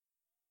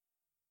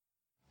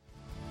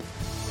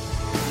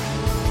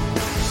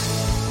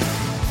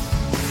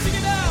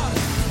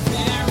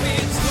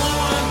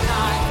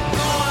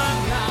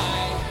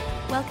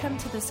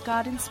this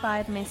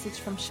God-inspired message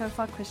from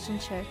Shofar Christian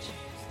Church.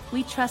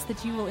 We trust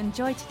that you will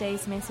enjoy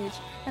today's message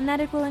and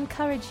that it will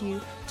encourage you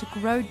to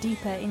grow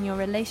deeper in your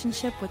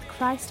relationship with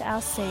Christ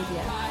our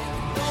Savior.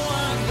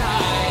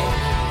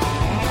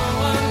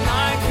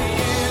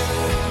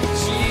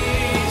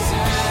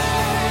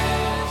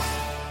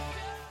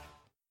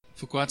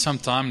 For quite some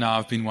time now,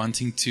 I've been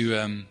wanting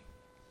to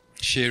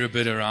share a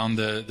bit around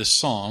the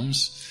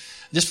Psalms.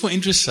 Just for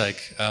interest's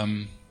sake,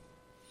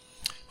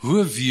 who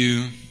of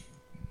you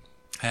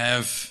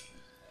have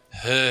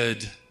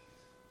heard,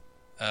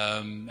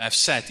 have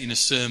sat in a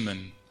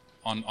sermon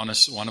on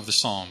one of the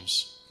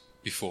Psalms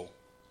before?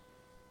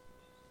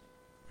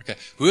 Okay.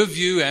 Who of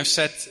you have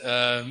sat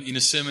in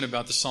a sermon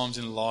about the Psalms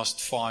in the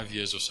last 5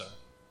 years or so?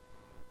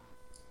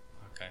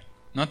 Okay.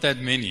 Not that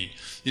many.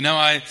 You know,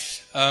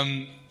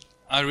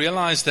 I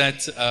realized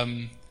that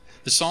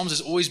the Psalms has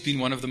always been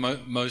one of the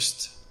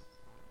most,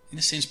 in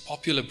a sense,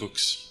 popular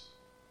books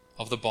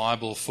of the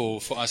Bible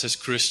for us as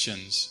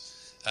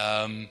Christians,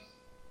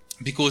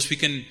 because we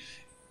can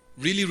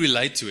really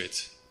relate to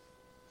it.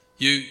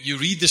 You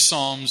read the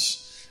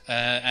Psalms,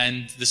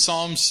 and the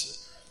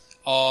Psalms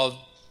are,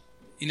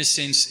 in a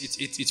sense,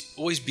 it's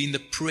always been the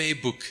prayer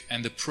book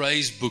and the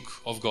praise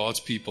book of God's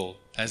people,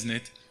 hasn't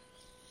it?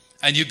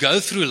 And you go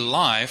through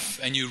life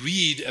and you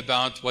read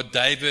about what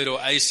David or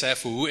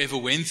Asaph or whoever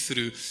went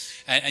through,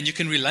 and you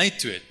can relate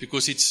to it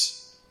because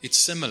it's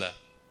similar.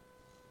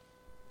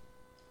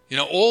 You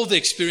know, all the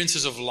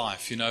experiences of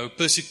life, you know,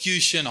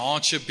 persecution,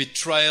 hardship,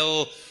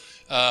 betrayal,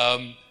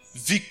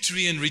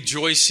 victory and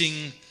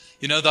rejoicing,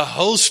 you know, the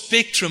whole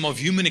spectrum of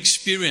human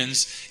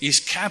experience is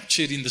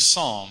captured in the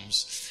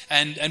Psalms.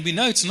 And we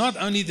know it's not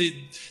only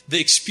the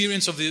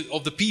experience of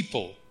the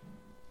people.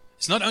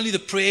 It's not only the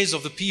prayers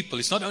of the people.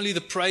 It's not only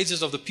the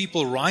praises of the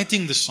people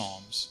writing the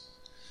Psalms.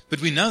 But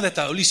we know that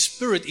the Holy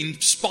Spirit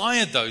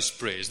inspired those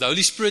prayers. The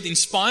Holy Spirit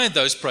inspired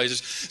those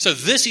praises. So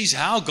this is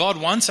how God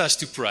wants us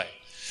to pray.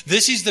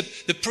 This is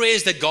the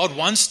prayers that God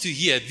wants to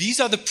hear. These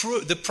are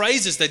the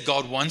praises that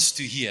God wants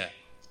to hear,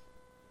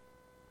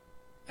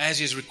 as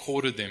He has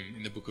recorded them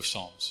in the book of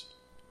Psalms.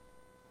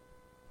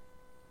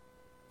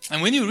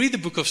 And when you read the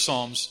book of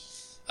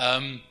Psalms,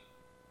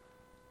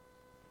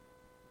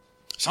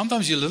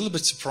 sometimes you're a little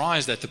bit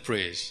surprised at the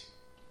prayers.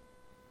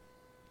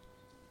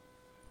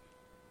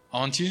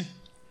 Aren't you?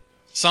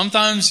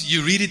 Sometimes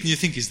you read it and you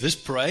think, is this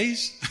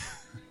praise?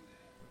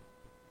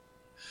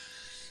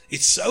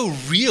 It's so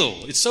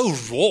real. It's so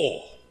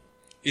raw.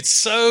 It's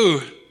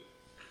so,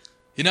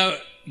 you know,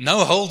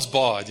 no holds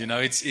barred. You know,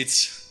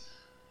 it's,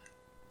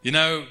 you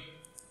know,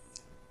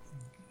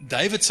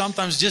 David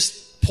sometimes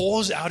just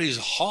pours out his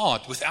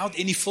heart without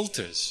any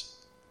filters.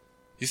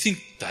 You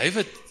think,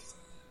 David,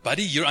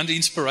 buddy, you're under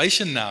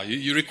inspiration now.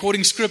 You're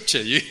recording scripture.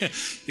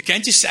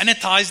 Can't you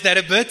sanitize that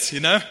a bit? You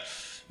know,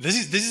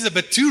 this is a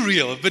bit too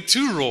real, a bit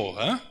too raw,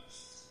 huh?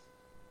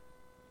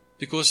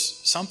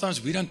 Because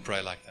sometimes we don't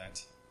pray like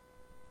that.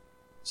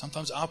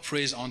 Sometimes our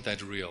prayers aren't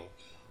that real.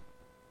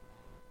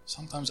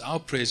 Sometimes our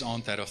prayers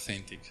aren't that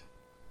authentic.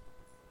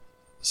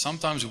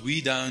 Sometimes we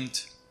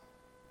don't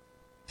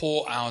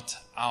pour out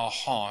our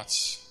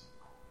hearts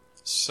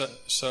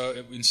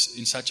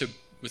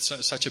with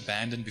such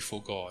abandon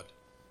before God.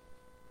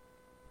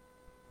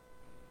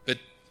 But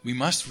we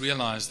must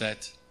realize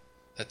that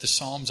the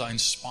Psalms are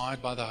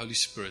inspired by the Holy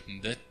Spirit,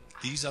 and that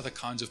these are the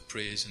kinds of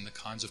prayers and the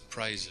kinds of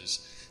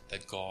praises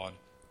that God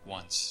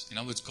wants. In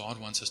other words,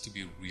 God wants us to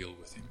be real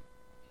with Him.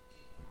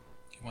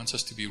 He wants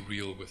us to be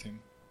real with Him.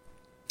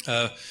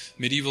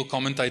 Medieval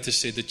commentators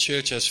said the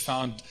church has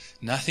found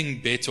nothing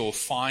better or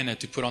finer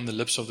to put on the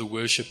lips of the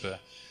worshipper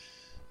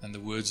than the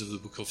words of the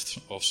book of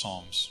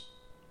Psalms.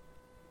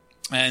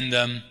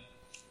 And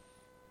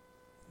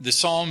the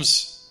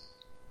Psalms,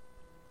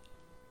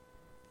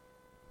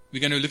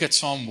 we're going to look at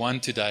Psalm 1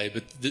 today,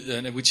 but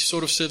which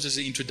sort of serves as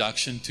an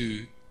introduction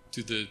to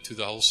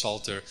the whole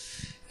Psalter.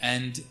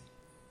 And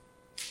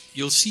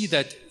you'll see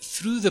that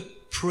through the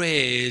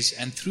prayers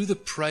and through the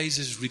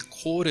praises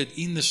recorded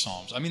in the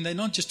Psalms, I mean, they're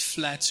not just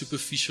flat,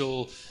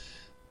 superficial,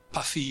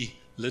 puffy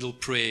little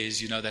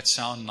prayers, you know, that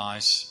sound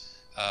nice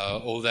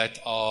or that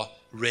are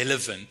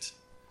relevant.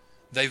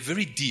 They're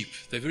very deep.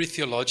 They're very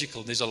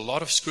theological. There's a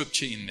lot of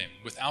scripture in them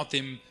without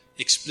them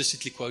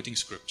explicitly quoting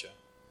scripture.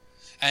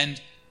 And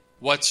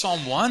what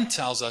Psalm 1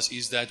 tells us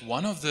is that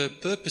one of the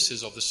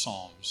purposes of the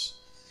Psalms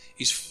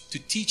is to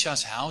teach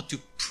us how to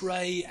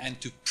pray and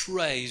to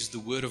praise the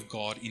Word of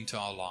God into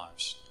our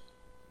lives.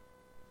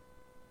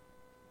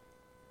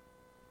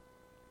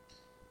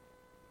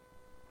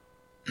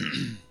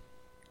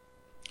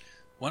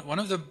 One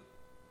of the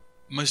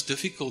most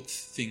difficult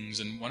things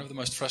and one of the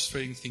most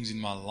frustrating things in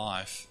my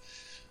life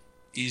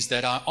is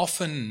that I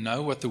often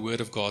know what the Word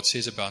of God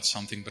says about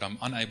something, but I'm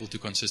unable to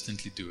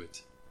consistently do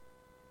it.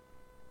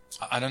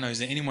 I don't know, is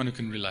there anyone who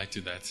can relate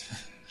to that?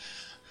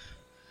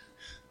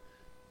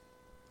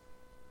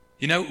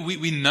 You know,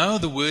 we know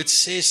the word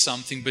says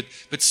something,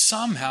 but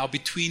somehow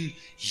between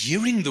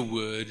hearing the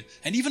word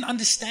and even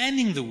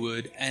understanding the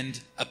word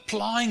and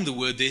applying the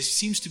word, there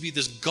seems to be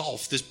this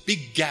gulf, this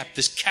big gap,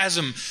 this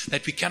chasm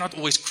that we cannot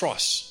always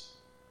cross.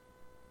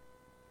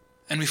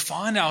 And we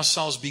find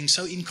ourselves being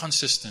so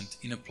inconsistent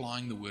in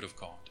applying the word of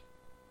God.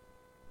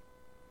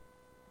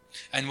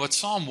 And what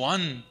Psalm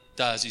 1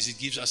 does is it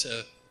gives us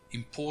an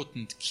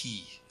important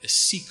key, a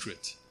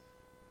secret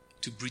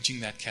to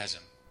bridging that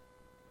chasm.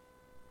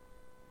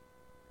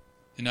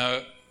 You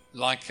know,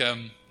 like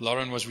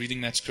Lauren was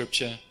reading that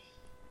scripture,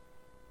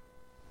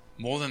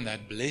 more than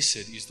that,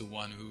 blessed is the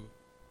one who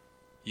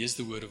hears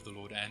the word of the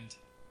Lord and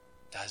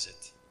does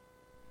it.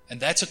 And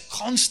that's a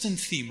constant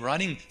theme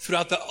running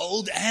throughout the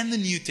Old and the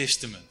New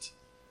Testament.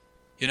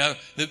 You know,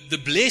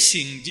 the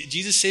blessing,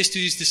 Jesus says to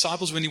his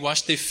disciples when he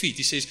washed their feet,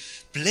 he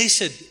says,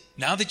 blessed,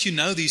 now that you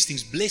know these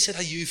things, blessed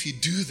are you if you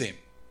do them.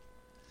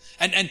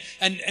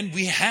 And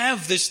we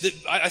have this,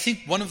 I think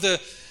one of the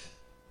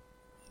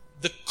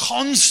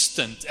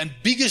constant and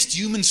biggest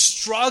human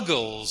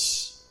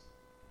struggles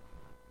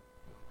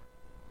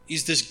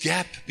is this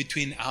gap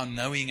between our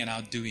knowing and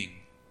our doing.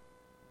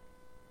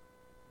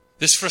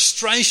 This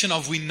frustration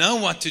of we know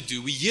what to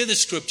do, we hear the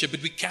scripture,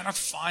 but we cannot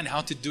find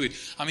how to do it.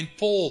 I mean,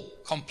 Paul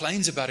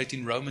complains about it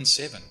in Romans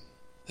 7.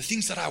 The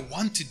things that I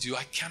want to do,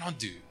 I cannot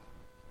do.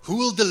 Who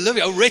will deliver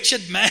me? O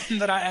wretched man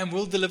that I am,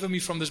 will deliver me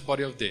from this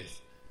body of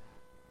death.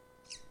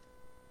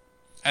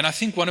 And I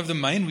think one of the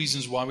main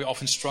reasons why we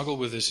often struggle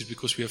with this is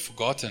because we have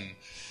forgotten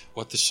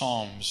what the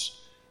Psalms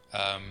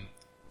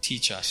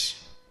teach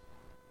us.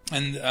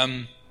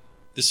 And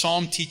the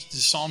Psalms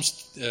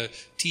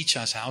teach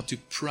us how to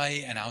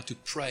pray and how to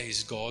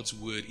praise God's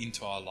word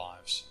into our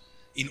lives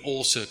in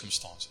all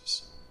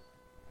circumstances,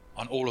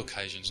 on all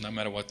occasions, no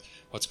matter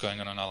what's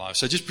going on in our lives.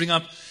 So just bring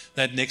up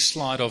that next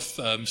slide of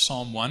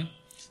Psalm 1.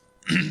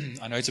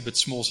 I know it's a bit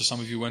small, so some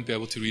of you won't be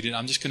able to read it.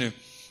 I'm just going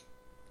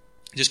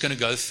to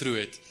go through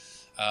it.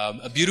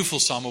 A beautiful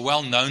psalm, a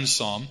well-known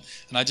psalm,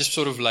 and I just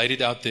sort of laid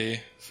it out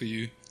there for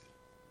you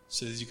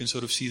so that you can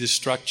sort of see the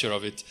structure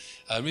of it.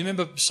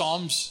 Remember, the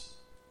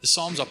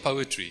Psalms are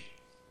poetry.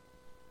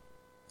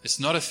 It's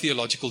not a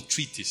theological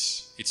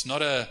treatise. It's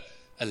not a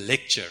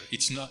lecture.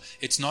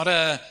 It's not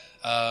a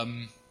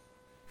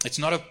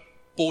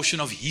portion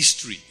of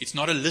history. It's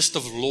not a list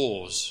of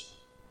laws.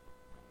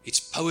 It's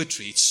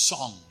poetry. It's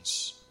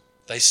songs.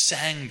 They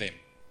sang them.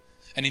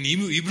 And in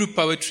Hebrew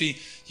poetry,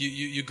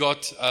 you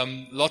got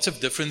lots of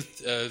different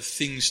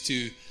things to,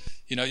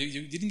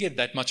 you didn't get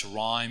that much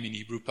rhyme in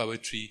Hebrew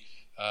poetry.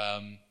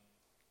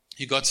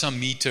 You got some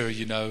meter,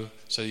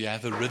 so you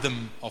have a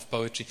rhythm of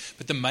poetry.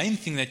 But the main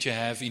thing that you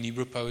have in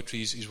Hebrew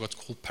poetry is what's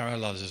called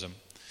parallelism.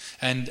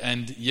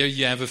 And here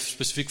you have a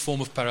specific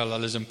form of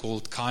parallelism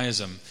called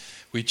chiasm,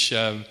 which,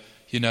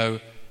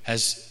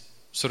 has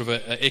sort of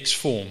an X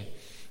form.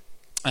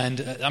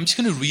 And I'm just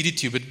going to read it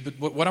to you,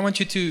 but what I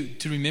want you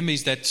to remember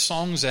is that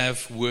songs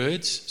have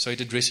words, so it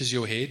addresses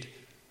your head.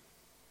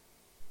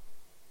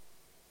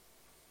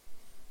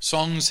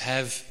 Songs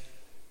have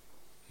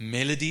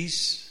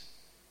melodies,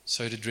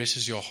 so it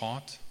addresses your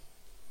heart.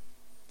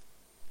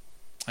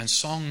 And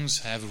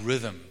songs have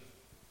rhythm,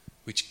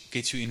 which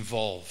gets you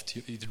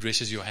involved. It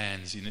addresses your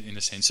hands in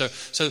a sense.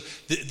 So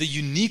the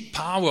unique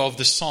power of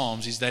the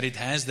Psalms is that it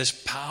has this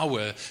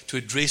power to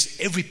address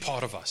every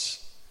part of us.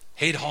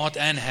 Head, heart,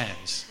 and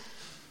hands.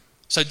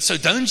 So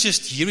don't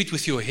just hear it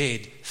with your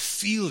head.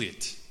 Feel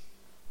it.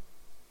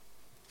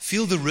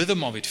 Feel the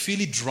rhythm of it.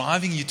 Feel it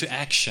driving you to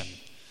action,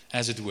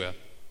 as it were.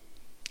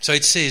 So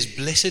it says,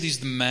 blessed is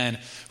the man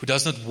who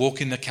does not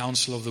walk in the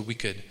counsel of the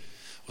wicked,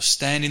 or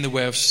stand in the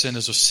way of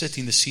sinners, or sit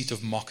in the seat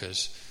of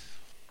mockers.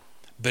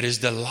 But his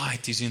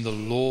delight is in the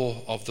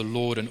law of the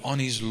Lord, and on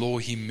his law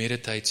he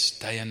meditates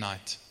day and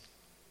night.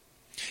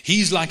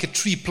 He is like a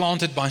tree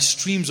planted by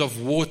streams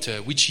of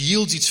water, which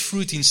yields its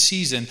fruit in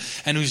season,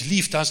 and whose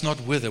leaf does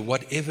not wither.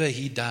 Whatever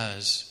he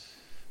does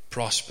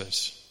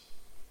prospers.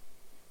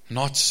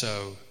 Not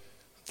so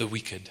the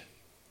wicked.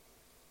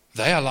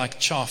 They are like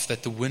chaff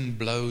that the wind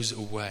blows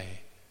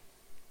away.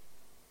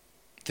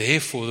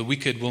 Therefore the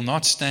wicked will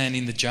not stand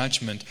in the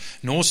judgment,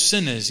 nor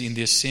sinners in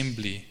the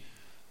assembly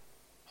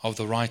of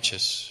the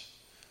righteous.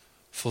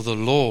 For the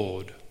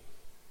Lord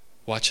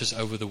watches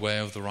over the way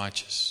of the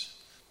righteous,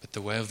 but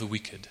the way of the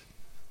wicked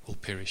will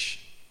perish.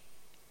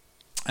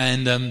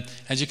 And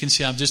as you can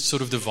see, I've just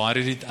sort of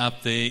divided it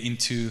up there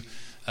into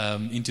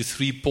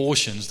 3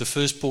 portions. The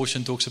first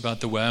portion talks about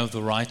the way of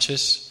the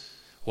righteous,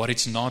 what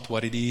it's not,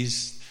 what it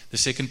is. The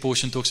second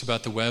portion talks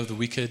about the way of the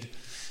wicked,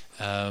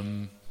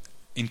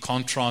 in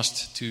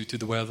contrast to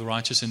the way of the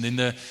righteous. And then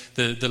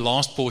the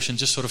last portion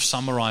just sort of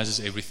summarizes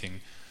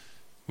everything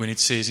when it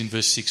says in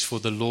verse 6, for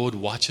the Lord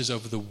watches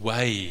over the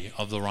way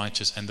of the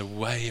righteous and the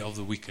way of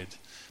the wicked,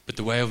 but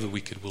the way of the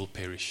wicked will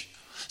perish.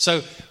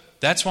 So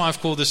that's why I've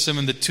called this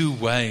sermon the 2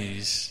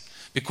 ways,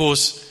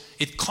 because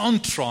it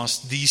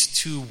contrasts these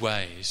 2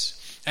 ways.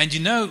 And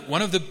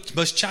one of the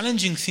most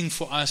challenging things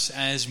for us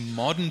as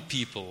modern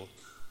people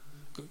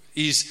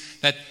is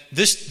that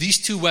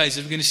these 2 ways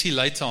that we're going to see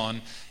later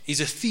on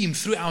is a theme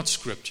throughout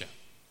Scripture.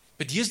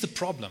 But here's the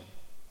problem.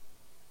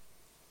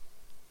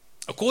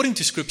 According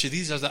to Scripture,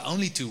 these are the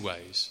only two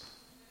ways.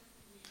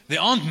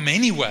 There aren't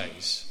many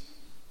ways.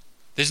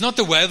 There's not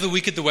the way of the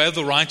wicked, the way of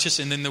the righteous,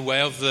 and then the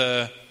way of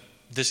the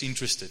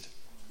disinterested.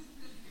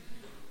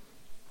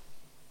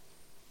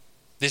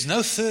 There's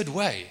no third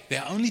way.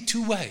 There are only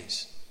two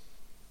ways.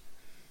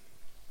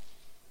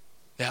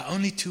 There are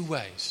only two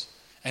ways.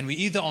 And we're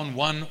either on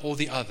one or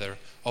the other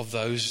of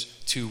those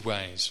two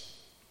ways.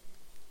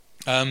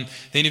 Then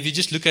if you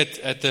just look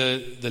at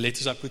the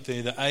letters I put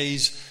there, the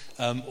A's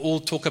all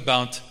talk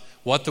about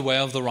what the way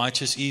of the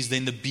righteous is.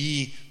 Then the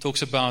B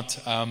talks about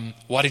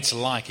what it's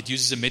like. It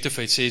uses a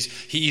metaphor. It says,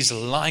 he is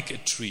like a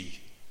tree.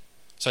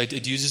 So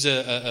it uses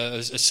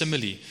a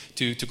simile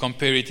to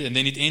compare it. And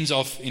then it ends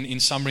off in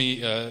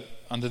summary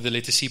under the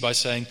letter C by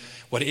saying,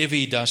 whatever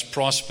he does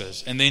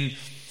prospers. And then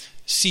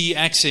C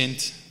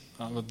accent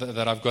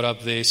that I've got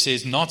up there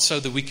says, not so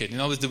the wicked. In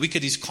other words, the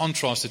wicked is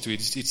contrasted to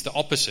it. It's the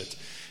opposite.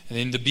 And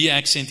then the B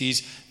accent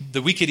is,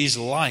 the wicked is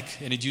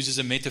like, and it uses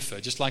a metaphor.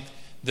 Just like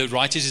the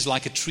righteous is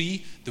like a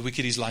tree, the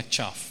wicked is like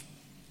chaff.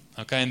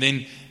 Okay, and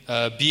then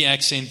A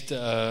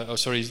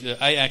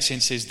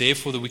accent says,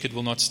 therefore the wicked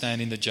will not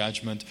stand in the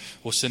judgment,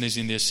 or sinners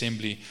in the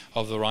assembly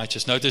of the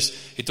righteous. Notice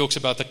it talks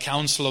about the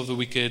counsel of the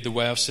wicked, the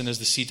way of sinners,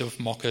 the seat of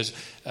mockers,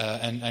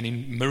 and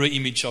in mirror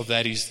image of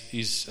that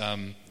is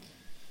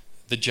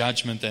the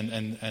judgment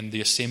and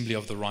the assembly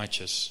of the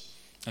righteous.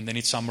 And then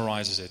it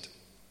summarizes it.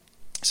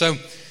 So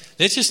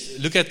let's just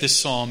look at this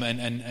psalm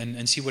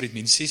and see what it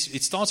means.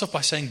 It starts off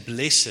by saying,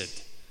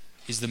 blessed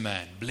is the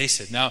man.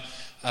 Blessed. Now,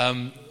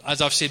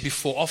 as I've said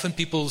before, often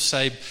people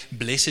say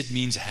blessed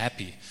means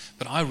happy.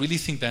 But I really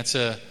think that's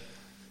a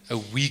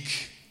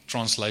weak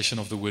translation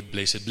of the word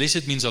blessed.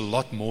 Blessed means a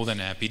lot more than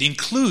happy. It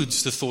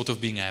includes the thought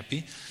of being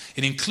happy.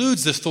 It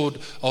includes the thought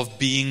of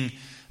being,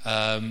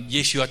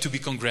 yes, you are to be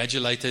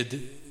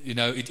congratulated. You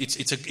know,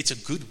 it's a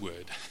good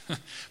word.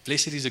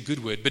 Blessed is a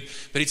good word. But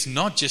it's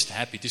not just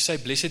happy. To say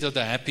blessed are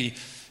the happy,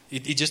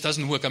 it just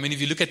doesn't work. I mean, if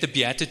you look at the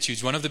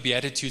Beatitudes, one of the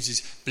Beatitudes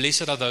is,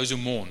 blessed are those who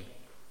mourn.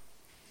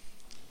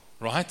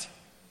 Right?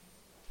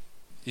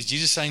 Is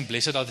Jesus saying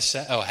blessed are the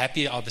sad, or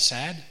happy are the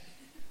sad?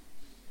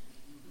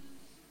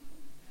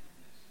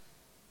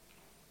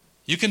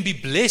 You can be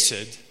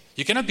blessed.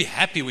 You cannot be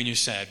happy when you're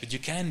sad, but you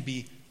can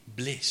be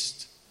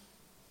blessed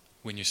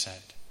when you're sad.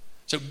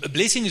 So a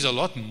blessing is a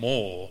lot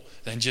more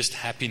than just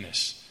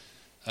happiness.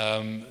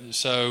 What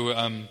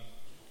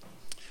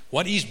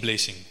is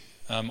blessing?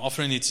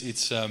 Often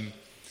it's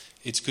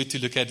good to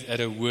look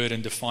at a word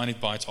and define it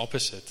by its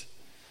opposite.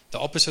 The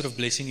opposite of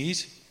blessing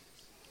is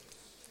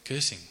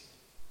cursing.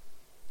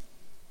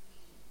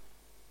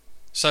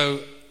 So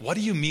what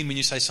do you mean when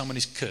you say someone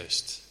is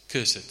cursed?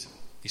 Cursed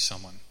is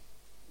someone.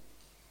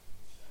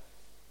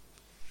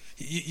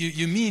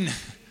 You mean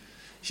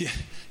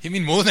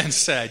more than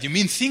sad. You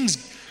mean things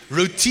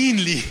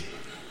routinely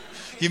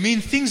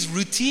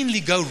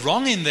go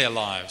wrong in their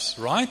lives,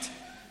 right?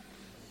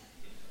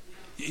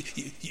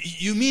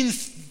 You mean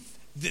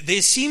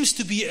there seems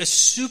to be a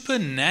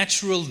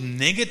supernatural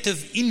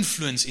negative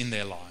influence in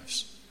their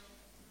lives.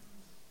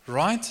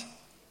 Right?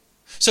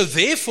 So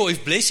therefore,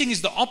 if blessing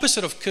is the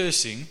opposite of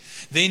cursing,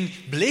 then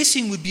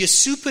blessing would be a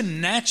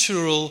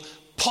supernatural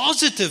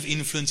positive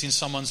influence in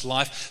someone's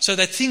life, so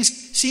that things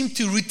seem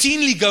to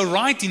routinely go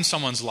right in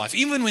someone's life,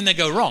 even when they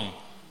go wrong.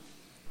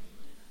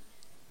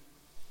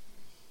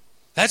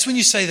 That's when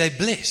you say they're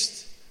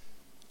blessed.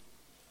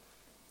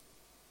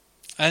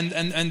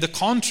 And the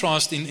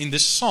contrast in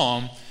this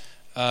psalm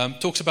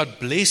talks about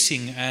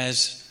blessing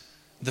as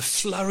the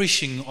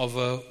flourishing of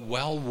a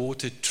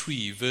well-watered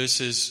tree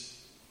versus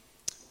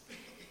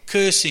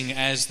cursing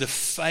as the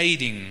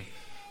fading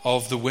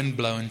of the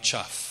wind-blown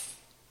chaff.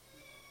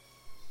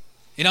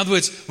 In other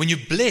words, when you're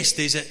blessed,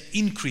 there's an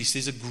increase,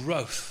 there's a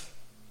growth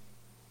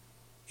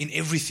in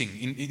everything,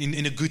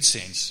 in a good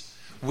sense.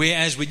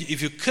 Whereas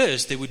if you're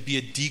cursed, there would be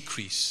a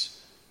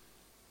decrease.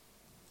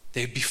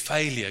 There would be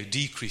failure,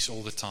 decrease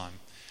all the time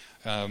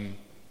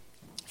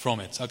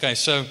from it. Okay,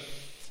 so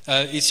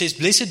it says,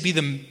 blessed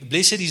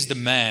is the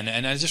man.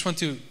 And I just want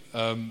to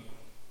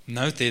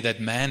note there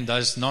that man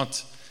does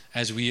not,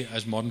 as we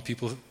as modern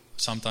people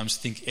sometimes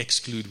think,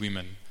 exclude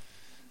women.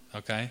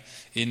 Okay?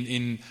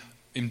 In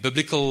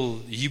biblical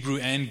Hebrew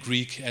and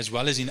Greek, as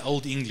well as in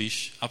Old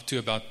English, up to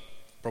about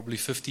probably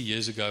 50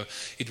 years ago,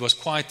 it was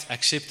quite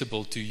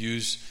acceptable to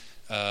use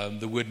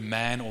the word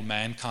man or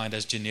mankind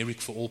as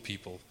generic for all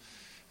people.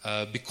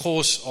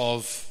 Because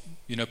of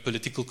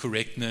political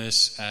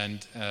correctness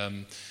and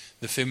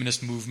the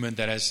feminist movement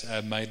that has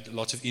made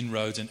lots of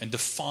inroads and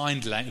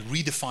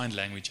redefined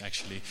language,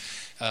 actually.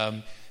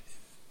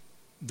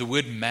 The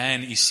word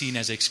man is seen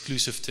as an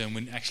exclusive term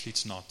when actually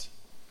it's not.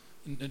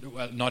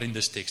 Well, not in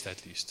this text,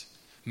 at least.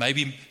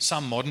 Maybe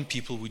some modern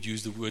people would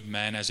use the word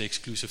man as an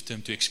exclusive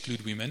term to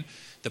exclude women.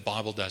 The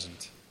Bible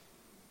doesn't.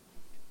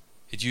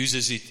 It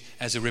uses it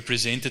as a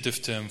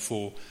representative term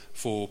for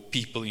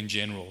people in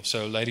general.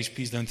 So ladies,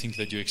 please don't think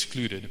that you're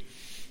excluded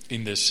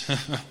in this.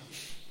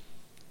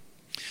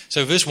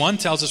 So verse 1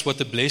 tells us what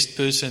the blessed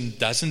person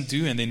doesn't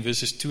do, and then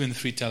verses 2 and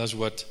 3 tell us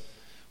what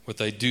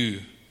they do.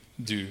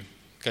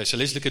 Okay, so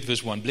let's look at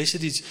verse 1.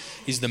 Blessed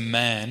is the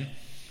man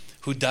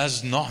who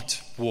does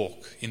not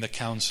walk in the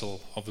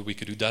counsel of the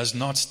wicked, who does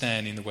not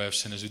stand in the way of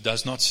sinners, who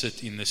does not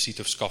sit in the seat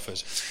of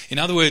scoffers. In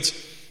other words,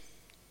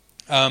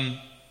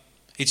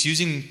 it's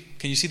using,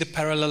 can you see the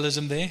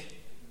parallelism there?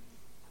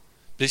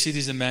 Blessed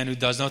is the man who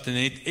does not, and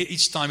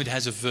each time it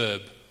has a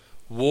verb.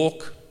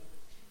 Walk,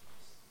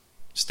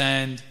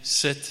 stand,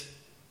 sit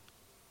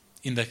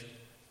in the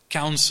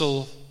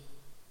counsel,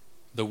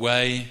 the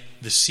way,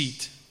 the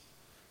seat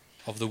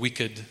of the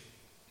wicked,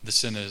 the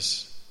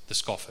sinners, the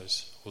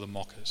scoffers, or the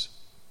mockers.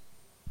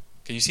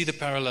 Can you see the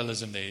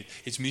parallelism there?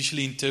 It's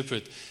mutually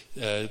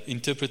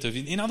interpretive.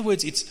 In other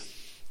words, it's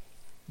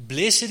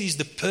blessed is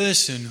the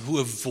person who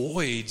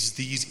avoids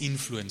these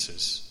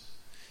influences.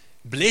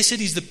 Blessed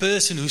is the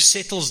person who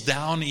settles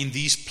down in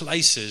these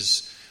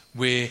places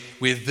where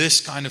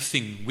this kind of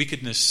thing,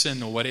 wickedness,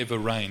 sin, or whatever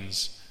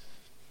reigns.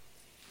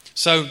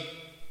 So,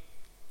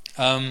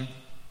 blessed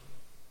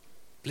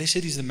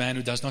is the man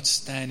who does not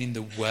stand in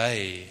the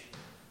way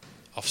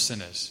of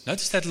sinners.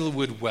 Notice that little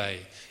word "way,"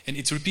 and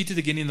it's repeated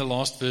again in the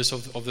last verse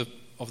of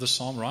the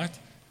psalm, right?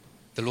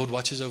 The Lord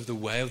watches over the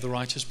way of the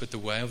righteous, but the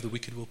way of the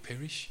wicked will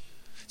perish.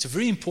 It's a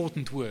very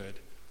important word.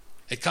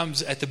 It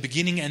comes at the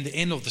beginning and the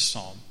end of the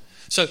psalm.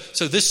 So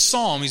this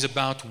psalm is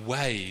about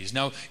ways.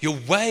 Now, your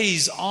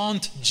ways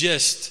aren't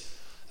just,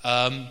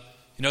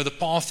 the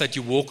path that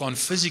you walk on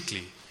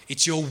physically.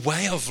 It's your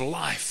way of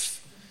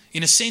life.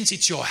 In a sense,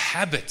 it's your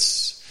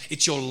habits.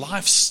 It's your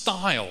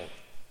lifestyle.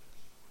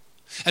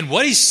 And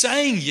what he's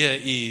saying here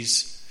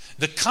is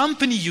the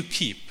company you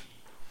keep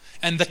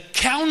and the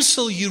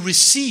counsel you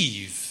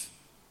receive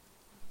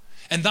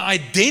and the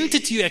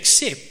identity you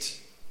accept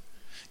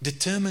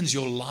determines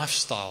your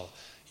lifestyle,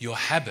 your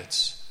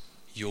habits,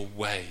 your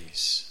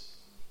ways.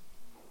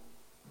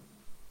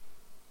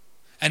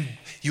 And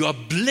you are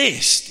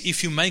blessed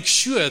if you make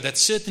sure that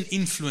certain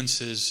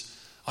influences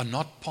are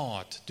not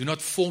do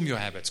not form your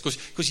habits.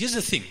 Because here's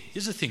the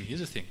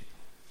thing.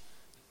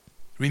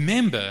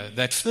 Remember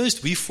that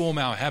first we form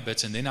our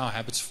habits and then our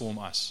habits form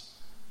us.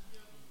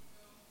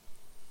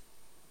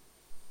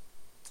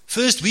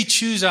 First we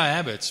choose our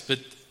habits, but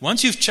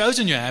once you've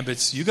chosen your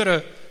habits, you've got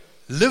to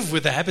live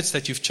with the habits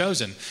that you've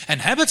chosen.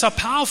 And habits are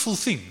powerful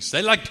things.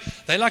 They're like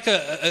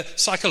a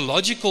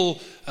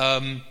psychological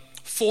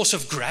force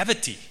of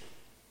gravity.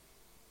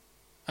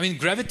 I mean,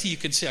 gravity, you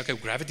can say, okay,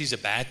 gravity is a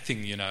bad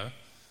thing,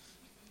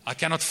 I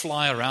cannot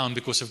fly around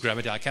because of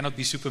gravity. I cannot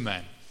be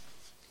Superman.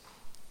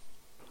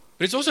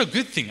 But it's also a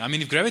good thing. I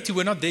mean, if gravity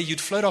were not there,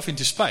 you'd float off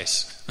into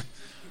space.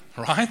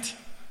 Right?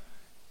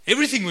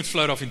 Everything would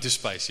float off into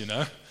space,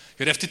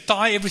 You'd have to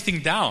tie everything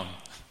down.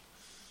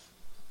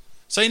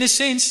 So in a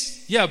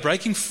sense,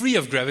 breaking free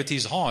of gravity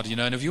is hard,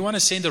 and if you want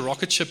to send a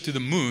rocket ship to the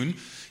moon,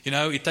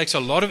 it takes a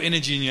lot of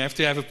energy and you have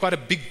to have quite a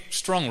big,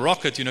 strong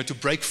rocket, to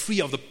break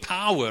free of the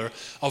power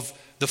of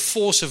the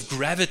force of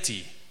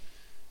gravity.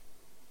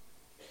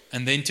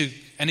 And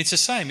it's the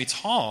same, it's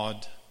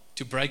hard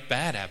to break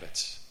bad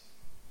habits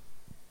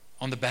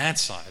on the bad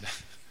side.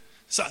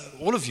 So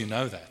all of you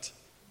know that.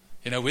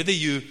 Whether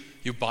you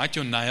bite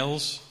your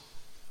nails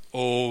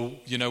or,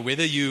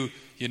 whether you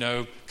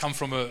come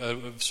from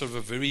a sort of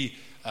a very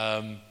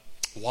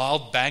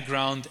wild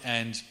background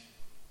and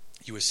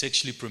you were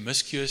sexually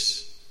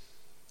promiscuous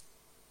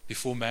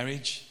before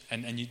marriage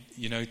and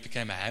it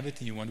became a habit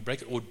and you want to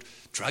break it, or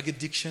drug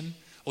addiction,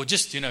 or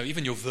just,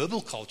 even your verbal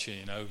culture,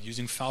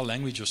 using foul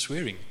language or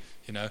swearing,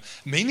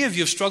 Many of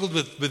you have struggled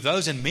with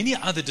those and many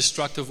other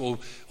destructive or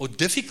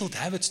difficult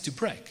habits to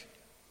break.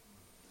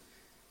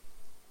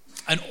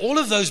 And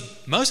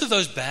most of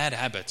those bad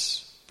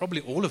habits,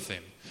 probably all of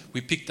them,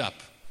 we picked up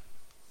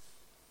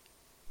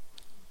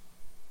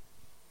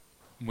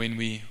when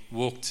we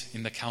walked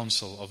in the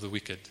counsel of the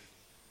wicked,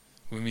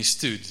 when we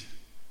stood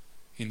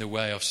in the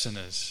way of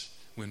sinners,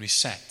 when we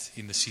sat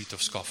in the seat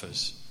of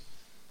scoffers.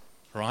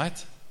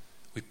 Right?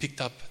 We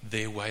picked up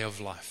their way of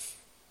life.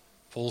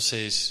 Paul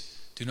says,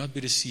 do not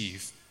be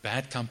deceived.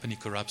 Bad company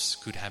corrupts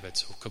good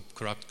habits or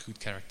corrupt good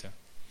character.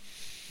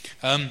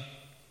 And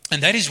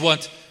that is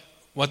what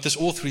this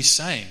author is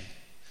saying.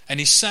 And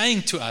he's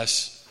saying to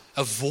us,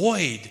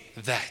 avoid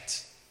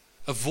that.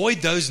 Avoid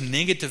those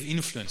negative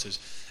influences.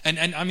 And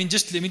I mean,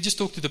 let me just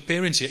talk to the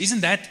parents here. Isn't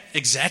that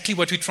exactly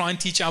what we try and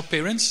teach our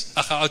parents,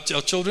 our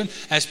children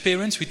as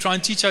parents? We try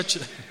and teach our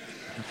children.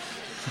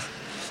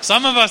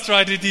 Some of us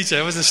try to teach.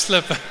 It was a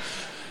slip.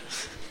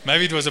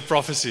 Maybe it was a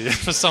prophecy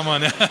for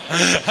someone.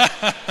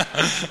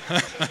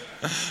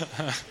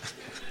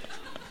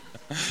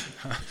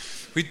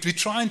 We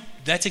try and,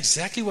 that's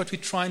exactly what we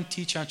try and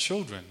teach our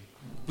children.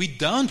 We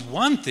don't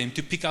want them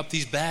to pick up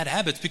these bad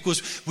habits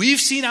because we've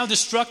seen how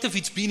destructive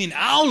it's been in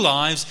our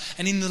lives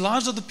and in the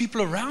lives of the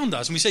people around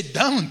us. And we say,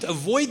 don't,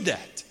 avoid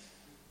that.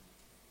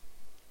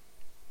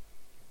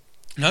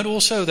 Note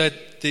also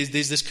that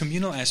there's this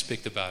communal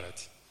aspect about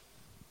it.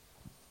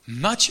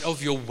 Much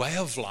of your way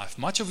of life,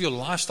 much of your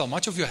lifestyle,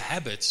 much of your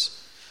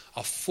habits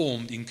are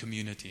formed in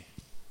community.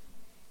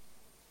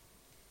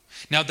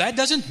 Now, that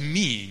doesn't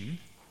mean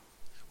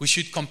we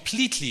should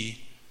completely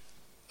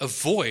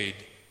avoid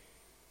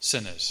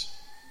sinners.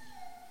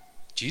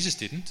 Jesus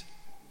didn't.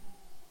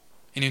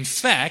 And in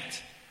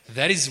fact,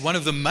 that is one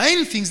of the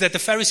main things that the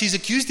Pharisees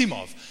accused him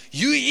of.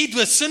 You eat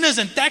with sinners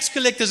and tax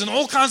collectors and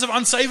all kinds of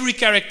unsavory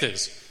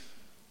characters.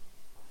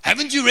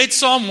 Haven't you read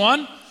Psalm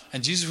 1?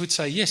 And Jesus would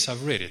say, yes,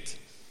 I've read it.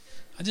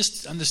 I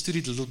just understood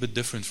it a little bit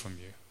different from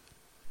you.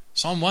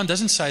 Psalm 1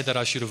 doesn't say that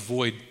I should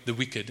avoid the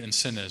wicked and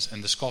sinners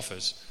and the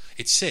scoffers.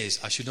 It says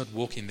I should not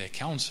walk in their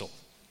counsel.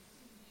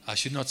 I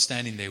should not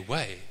stand in their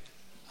way.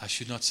 I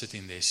should not sit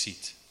in their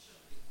seat.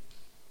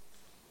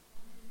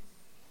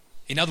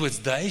 In other words,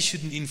 they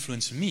shouldn't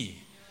influence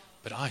me,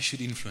 but I should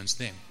influence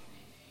them.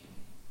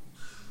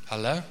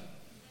 Hello?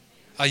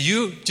 Are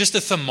you just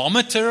a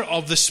thermometer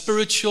of the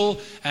spiritual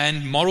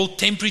and moral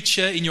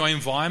temperature in your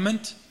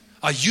environment?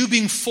 Are you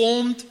being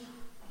formed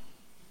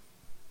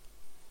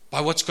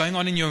by what's going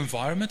on in your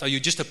environment? Are you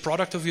just a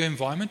product of your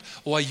environment?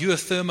 Or are you a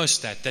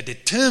thermostat that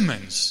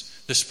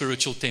determines the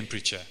spiritual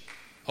temperature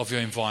of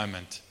your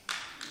environment?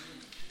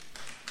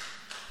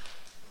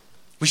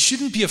 We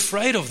shouldn't be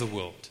afraid of the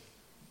world.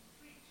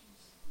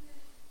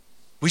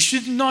 We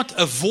should not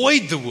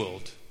avoid the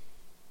world.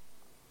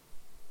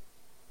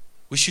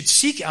 We should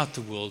seek out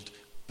the world,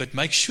 but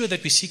make sure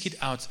that we seek it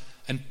out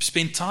and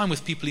spend time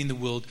with people in the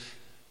world,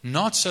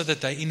 not so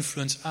that they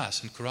influence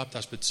us and corrupt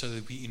us, but so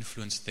that we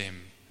influence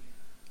them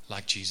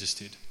like Jesus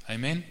did.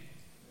 Amen?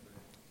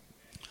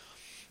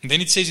 And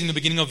then it says in the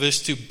beginning of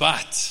verse 2,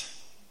 but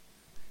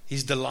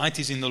his delight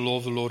is in the law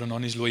of the Lord, and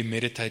on his law he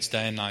meditates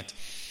day and night.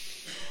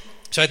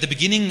 So at the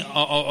beginning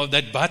of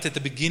that but, at the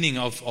beginning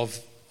of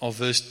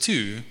verse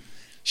 2,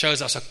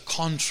 shows us a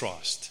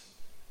contrast.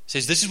 It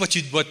says this is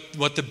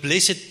what the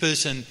blessed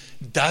person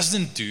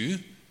doesn't do,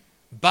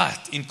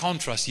 but in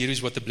contrast, here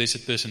is what the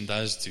blessed person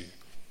does do. It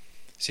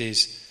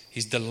says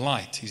his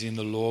delight is in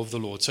the law of the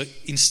Lord. So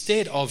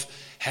instead of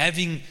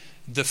having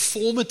the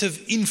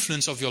formative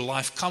influence of your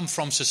life come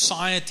from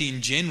society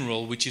in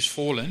general, which is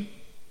fallen,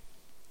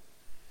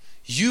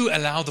 you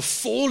allow the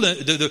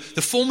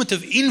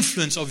formative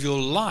influence of your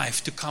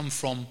life to come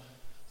from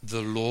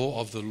the law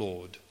of the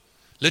Lord.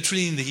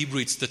 Literally in the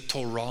Hebrew, it's the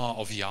Torah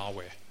of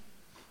Yahweh.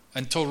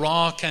 And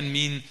Torah can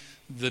mean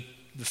the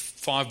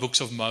 5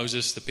 books of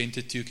Moses, the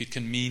Pentateuch. It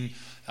can mean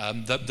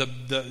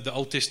the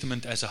Old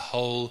Testament as a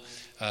whole.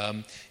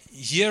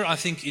 Here, I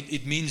think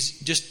it means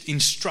just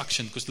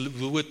instruction, because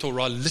the word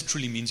Torah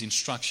literally means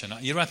instruction.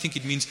 Here, I think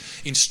it means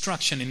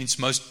instruction in its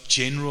most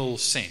general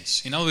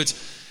sense. In other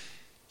words,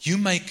 you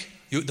make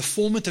the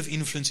formative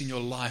influence in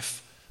your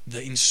life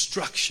the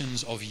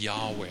instructions of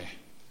Yahweh.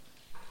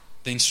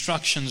 The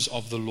instructions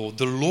of the Lord.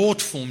 The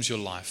Lord forms your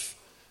life,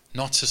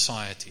 not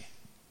society.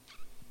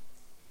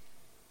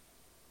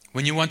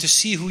 When you want to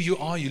see who you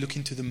are, you look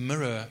into the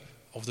mirror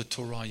of the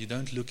Torah. You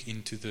don't look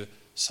into the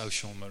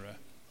social mirror.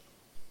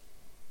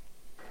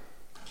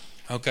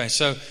 Okay,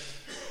 so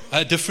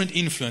a different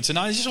influence. And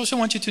I just also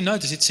want you to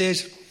notice, it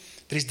says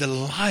that his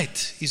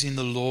delight is in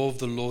the law of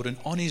the Lord, and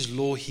on his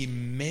law he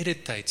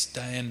meditates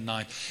day and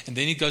night. And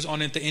then it goes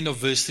on at the end of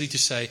verse 3 to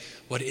say,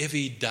 whatever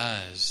he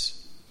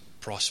does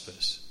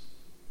prospers.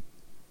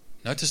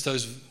 Notice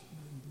those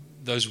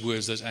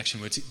words, those action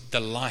words.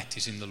 Delight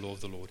is in the law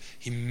of the Lord.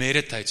 He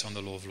meditates on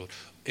the law of the Lord.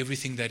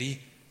 Everything that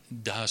he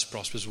does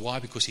prospers. Why?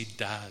 Because he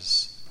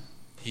does.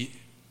 He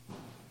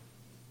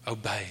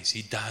obeys.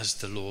 He does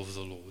the law of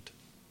the Lord.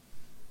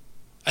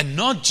 And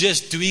not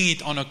just doing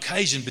it on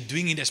occasion, but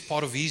doing it as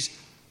part of his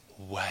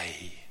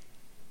way.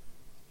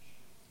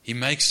 He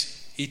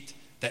makes it,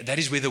 that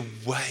is where the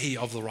way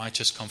of the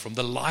righteous comes from,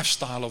 the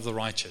lifestyle of the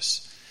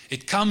righteous.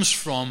 It comes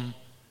from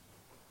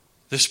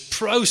this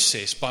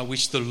process by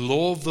which the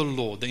law of the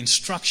Lord, the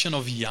instruction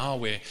of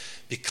Yahweh,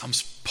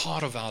 becomes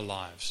part of our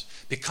lives,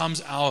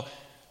 becomes our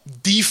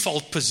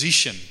default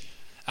position,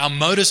 our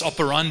modus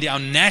operandi, our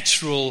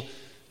natural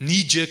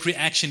knee-jerk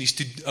reaction is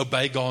to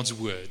obey God's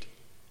word.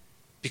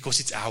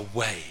 Because it's our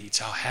way,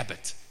 it's our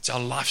habit, it's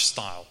our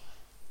lifestyle.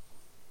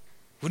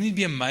 Wouldn't it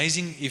be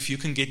amazing if you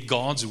can get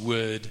God's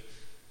word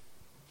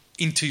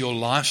into your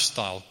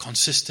lifestyle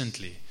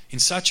consistently, in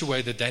such a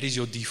way that that is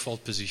your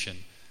default position?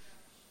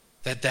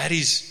 That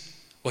is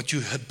what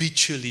you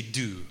habitually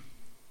do.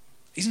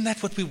 Isn't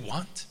that what we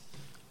want?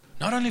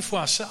 Not only for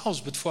ourselves,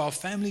 but for our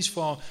families,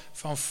 for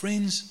our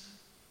friends,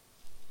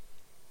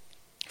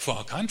 for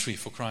our country,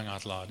 for crying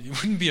out loud. It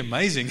wouldn't be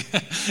amazing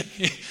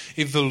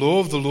if the law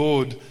of the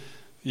Lord,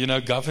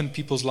 governed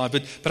people's life.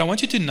 But I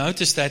want you to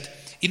notice that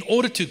in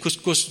order to,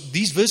 because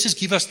these verses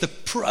give us the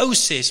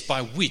process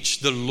by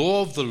which the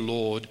law of the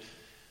Lord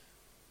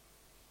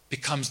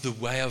becomes the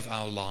way of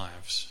our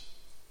lives.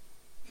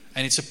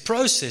 And it's a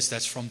process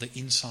that's from the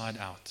inside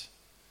out.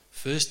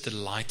 First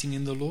delighting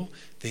in the law,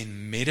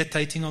 then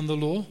meditating on the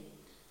law,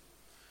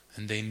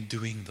 and then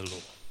doing the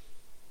law.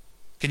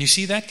 Can you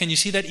see that? Can you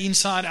see that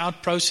inside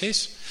out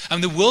process?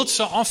 The world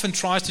so often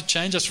tries to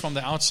change us from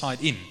the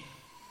outside in.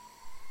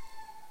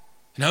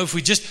 If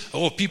we just,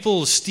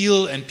 people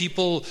steal and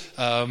people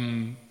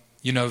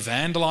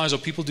vandalize, or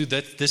people do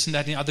that, this and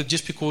that and the other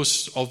just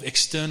because of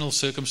external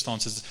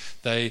circumstances.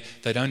 They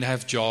don't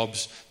have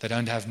jobs, they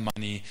don't have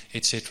money,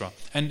 etc.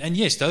 And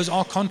yes, those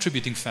are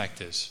contributing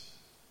factors.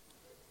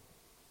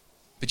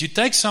 But you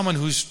take someone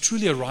who's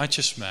truly a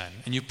righteous man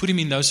and you put him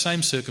in those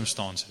same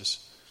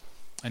circumstances,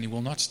 and he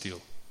will not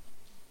steal.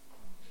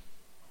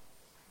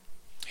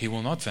 He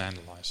will not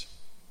vandalize.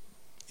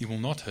 He will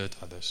not hurt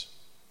others.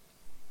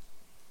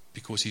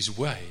 Because his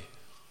way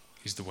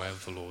is the way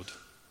of the Lord.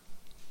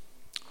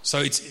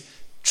 So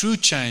true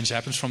change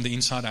happens from the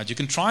inside out. You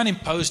can try and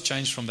impose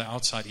change from the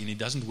outside in. It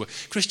doesn't work.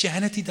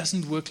 Christianity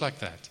doesn't work like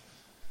that.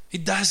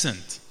 It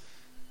doesn't.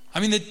 I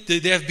mean,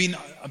 there have been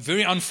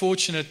very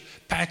unfortunate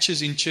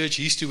patches in church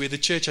history where the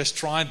church has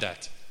tried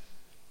that.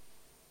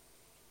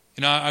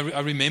 I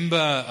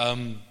remember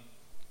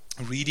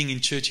reading in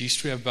church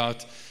history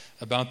about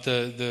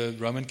the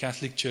Roman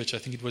Catholic Church. I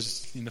think it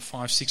was in the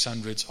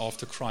 500-600s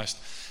after Christ.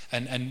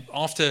 And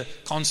after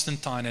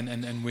Constantine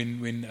and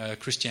when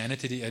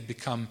Christianity had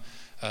become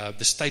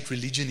the state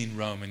religion in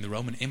Rome, in the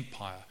Roman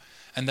Empire,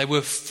 and they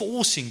were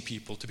forcing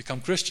people to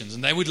become Christians,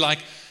 and they would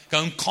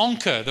go and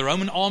conquer. The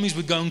Roman armies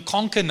would go and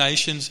conquer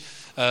nations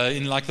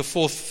in the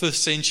 4th, 5th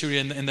century,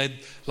 and they'd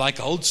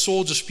hold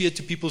swords or spear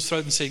to people's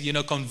throat and say,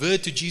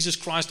 convert to Jesus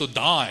Christ or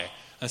die.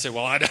 And I say,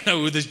 well, I don't know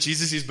who this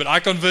Jesus is, but I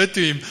convert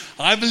to him.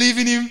 I believe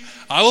in him.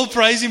 I will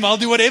praise him. I'll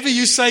do whatever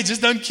you say.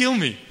 Just don't kill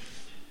me.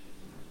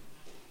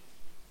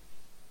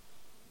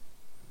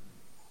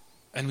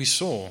 And we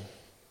saw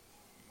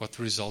what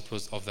the result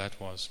of that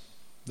was.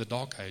 The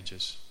Dark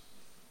Ages.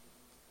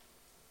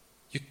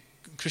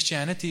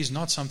 Christianity is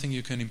not something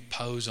you can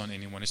impose on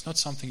anyone. It's not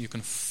something you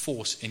can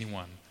force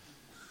anyone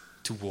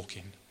to walk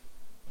in.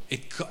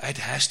 It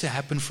has to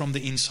happen from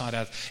the inside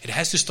out. It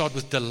has to start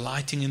with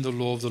delighting in the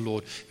law of the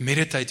Lord,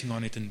 meditating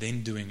on it, and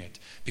then doing it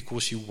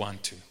because you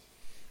want to.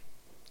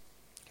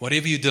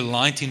 Whatever you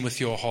delight in with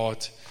your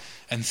heart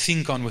and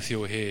think on with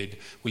your head,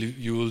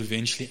 you will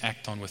eventually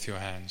act on with your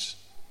hands.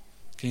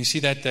 Can you see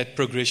that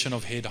progression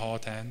of head,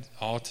 heart,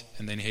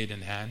 and then head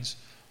and hands?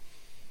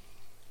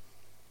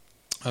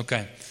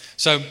 Okay,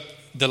 so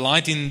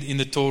delight in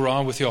the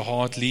Torah with your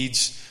heart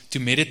leads to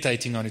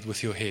meditating on it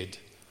with your head.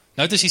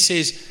 Notice he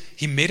says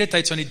he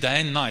meditates on it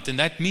day and night, and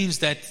that means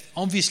that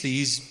obviously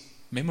he's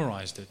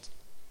memorized it.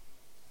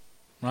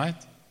 Right?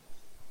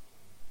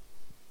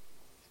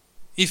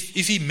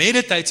 If he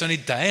meditates on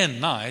it day and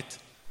night,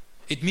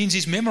 it means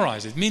he's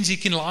memorized it. It means he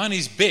can lie on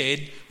his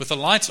bed with the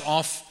lights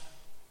off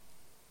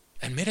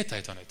and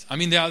meditate on it. I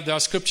mean, there are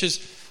scriptures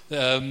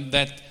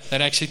that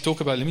actually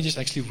talk about. Let me just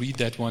actually read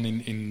that one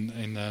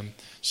in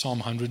Psalm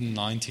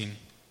 119.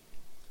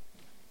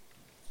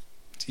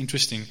 It's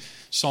interesting.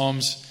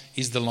 Psalms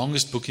is the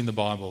longest book in the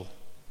Bible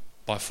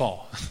by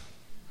far.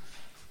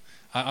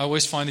 I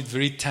always find it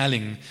very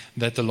telling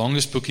that the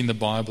longest book in the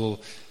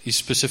Bible is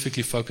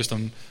specifically focused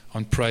on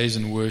praise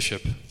and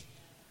worship.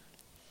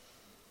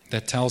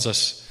 That tells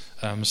us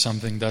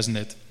something, doesn't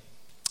it?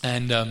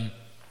 And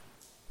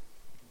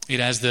it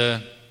has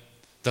the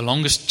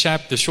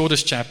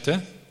shortest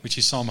chapter, which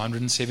is Psalm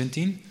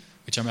 117,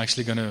 which I'm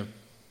actually going to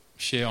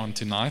share on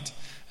tonight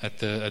at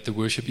the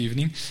worship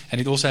evening. And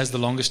it also has the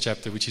longest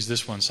chapter, which is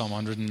this one, Psalm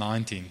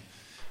 119,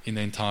 in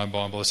the entire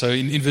Bible. So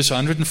in verse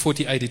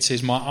 148, it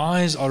says, "My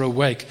eyes are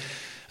awake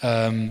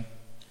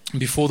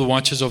before the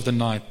watches of the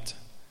night,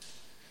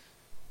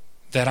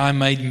 that I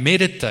may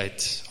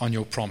meditate on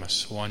your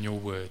promise," or on your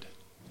word.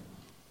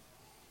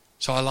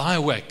 So I lie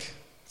awake.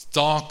 It's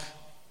dark,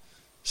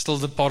 still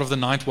the part of the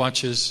night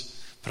watches,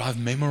 but I've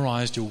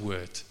memorized your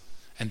word,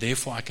 and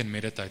therefore I can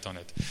meditate on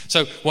it.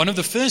 So one of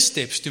the first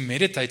steps to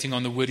meditating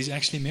on the word is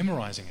actually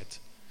memorizing it.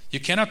 You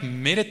cannot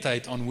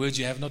meditate on words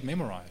you have not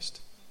memorized.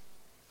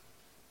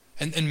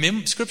 And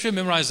scripture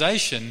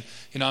memorization,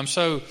 I'm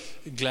so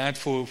glad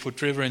for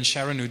Trevor and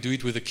Sharon who do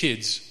it with the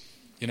kids.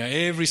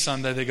 Every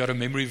Sunday they got a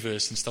memory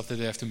verse and stuff that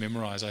they have to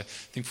memorize. I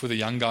think for the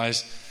young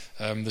guys,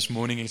 this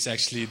morning it's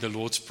actually the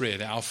Lord's Prayer,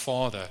 the Our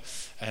Father.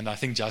 And I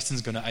think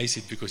Justin's going to ace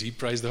it because he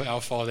prays the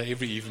Our Father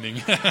every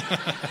evening.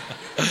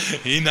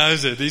 He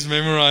knows it. He's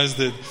memorized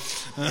it.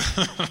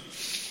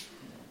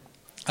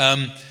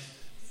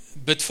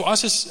 But for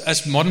us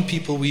as modern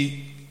people,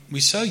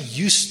 we're so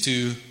used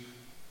to,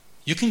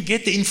 you can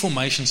get the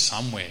information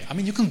somewhere. I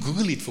mean, you can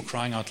Google it, for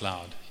crying out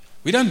loud.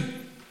 We don't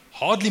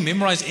hardly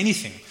memorize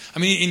anything. I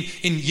mean,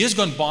 in years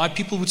gone by,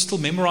 people would still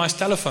memorize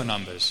telephone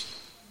numbers.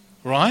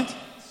 Right?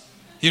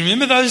 You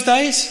remember those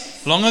days?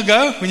 Long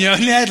ago, when you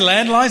only had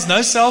landlines,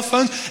 no cell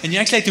phones, and you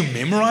actually had to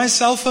memorize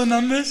cell phone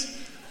numbers?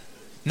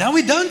 Now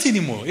we don't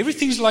anymore.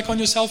 Everything's like on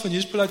your cell phone. You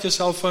just pull out your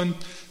cell phone,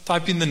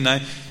 type in the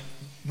name.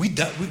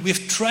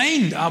 We've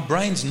trained our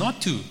brains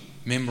not to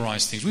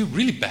memorize things. We're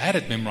really bad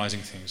at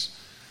memorizing things.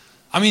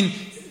 I mean,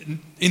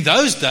 in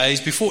those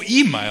days, before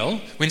email,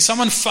 when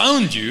someone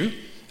phoned you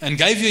and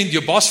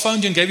your boss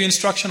phoned you and gave you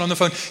instruction on the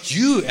phone,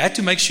 you had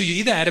to make sure you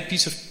either had a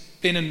piece of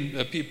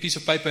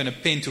paper and a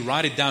pen to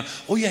write it down,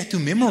 or you had to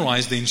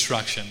memorize the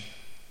instruction.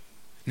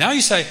 Now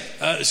you say,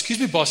 "Excuse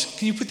me, boss,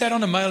 can you put that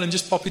on a mail and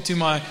just pop it to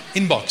my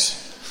inbox?"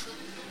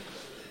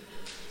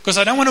 because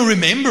I don't want to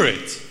remember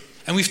it.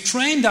 And we've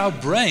trained our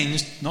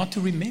brains not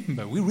to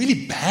remember. We're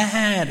really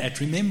bad at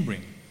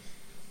remembering,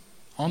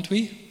 aren't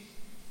we?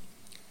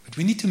 But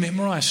we need to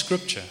memorize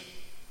Scripture.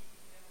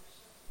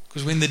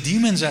 Because when the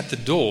demon's at the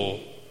door,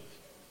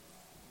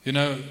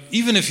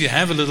 even if you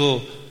have a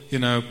little,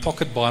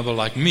 pocket Bible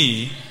like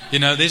me,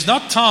 there's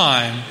not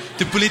time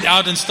to pull it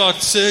out and start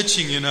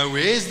searching,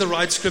 where's the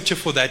right Scripture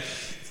for that?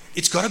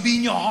 It's got to be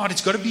in your heart.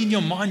 It's got to be in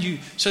your mind,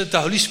 so that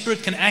the Holy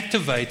Spirit can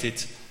activate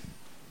it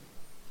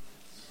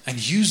and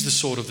use the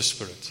sword of the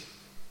Spirit.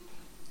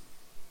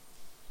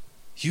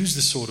 Use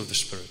the sword of the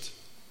Spirit.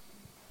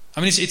 I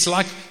mean, it's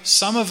like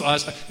some of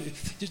us,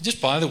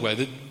 just by the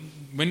way,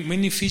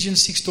 when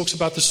Ephesians 6 talks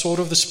about the sword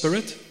of the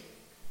Spirit,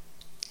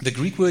 the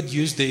Greek word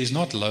used there is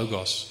not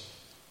logos.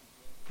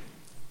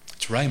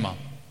 It's rhema.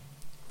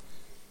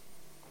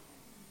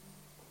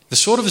 The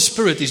sword of the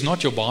Spirit is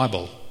not your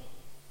Bible.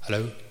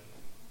 Hello?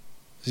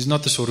 This is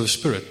not the sword of the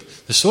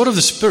Spirit. The sword of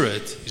the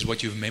Spirit is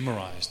what you've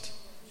memorized,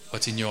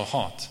 what's in your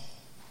heart.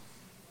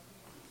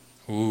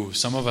 Ooh,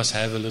 some of us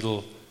have a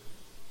little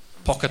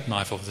pocket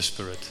knife of the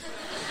Spirit.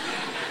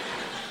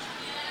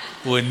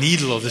 Or a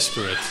needle of the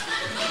Spirit.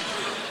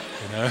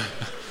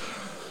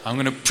 I'm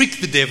going to prick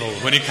the devil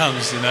when he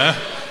comes,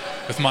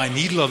 with my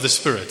needle of the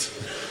Spirit.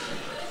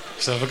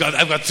 So I've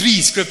got 3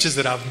 scriptures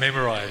that I've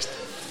memorized.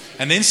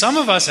 And then some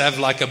of us have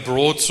like a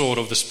broadsword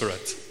of the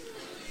Spirit.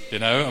 A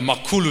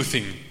makulu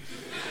thing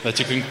that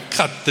you can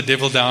cut the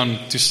devil down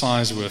to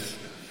size with.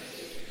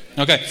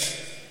 Okay.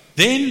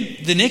 Then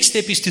the next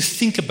step is to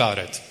think about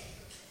it.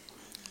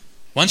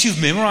 Once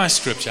you've memorized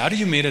Scripture, how do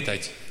you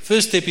meditate?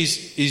 First step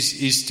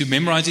is to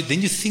memorize it,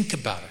 then you think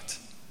about it.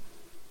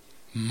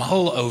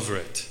 Mull over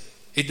it.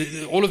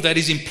 All of that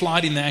is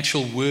implied in the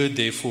actual word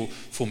there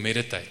for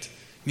meditate.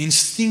 It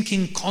means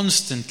thinking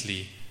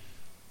constantly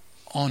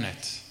on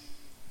it.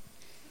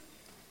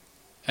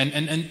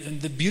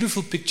 And the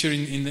beautiful picture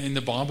in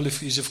the Bible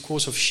is of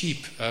course of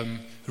sheep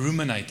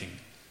ruminating.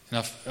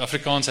 And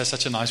Afrikaans has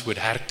such a nice word,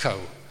 herkou.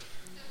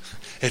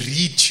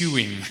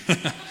 Re-chewing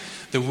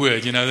the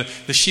word.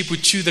 The sheep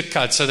would chew the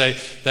cud, so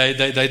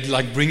they'd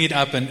like bring it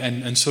up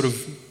and sort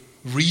of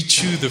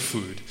re-chew the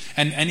food.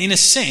 And in a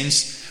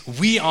sense,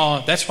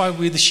 that's why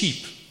we're the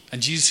sheep.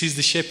 And Jesus is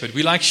the shepherd.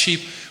 We like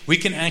sheep. We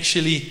can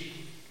actually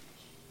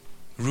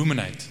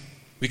ruminate.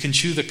 We can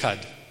chew the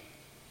cud.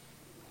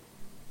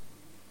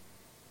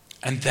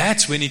 And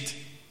that's when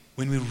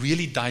we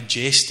really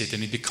digest it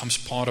and it becomes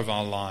part of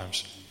our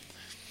lives.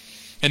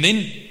 And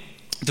then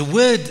the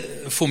word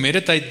for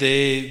meditate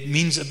there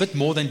means a bit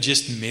more than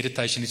just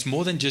meditation. It's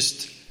more than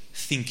just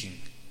thinking.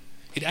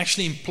 It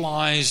actually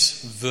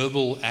implies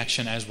verbal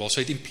action as well.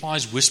 So it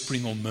implies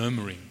whispering or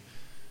murmuring.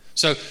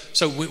 So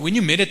when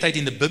you meditate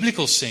in the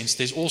biblical sense,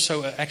 there's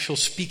also an actual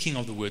speaking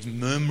of the words,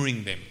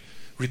 murmuring them,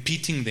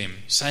 repeating them,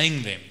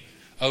 saying them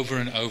over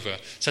and over.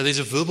 So there's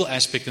a verbal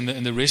aspect,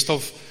 and the rest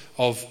of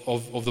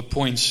the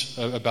points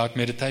about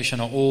meditation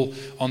are all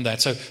on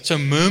that. So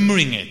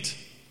murmuring it.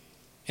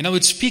 In other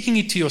words, speaking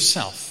it to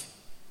yourself.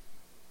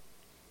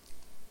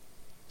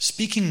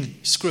 Speaking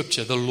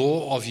Scripture, the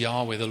law of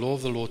Yahweh, the law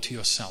of the Lord to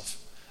yourself.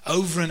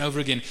 Over and over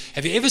again.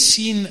 Have you ever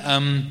seen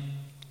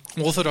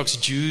Orthodox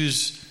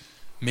Jews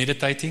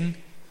meditating?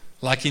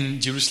 Like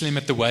in Jerusalem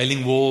at the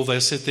Wailing Wall,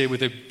 they'll sit there with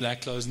their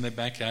black clothes and their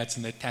back hats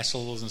and their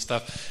tassels and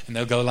stuff, and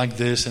they'll go like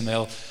this, and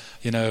they'll,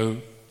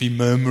 be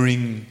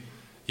murmuring,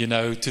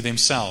 to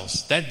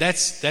themselves.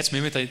 That's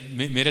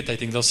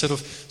meditating. They'll sort of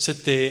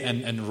sit there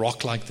and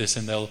rock like this,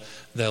 and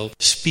they'll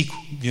speak,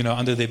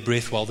 under their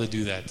breath while they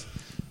do that.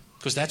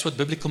 Because that's what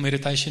biblical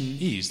meditation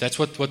is. That's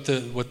what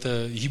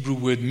the Hebrew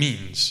word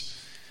means.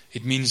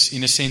 It means,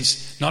 in a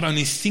sense, not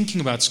only thinking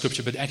about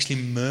Scripture, but actually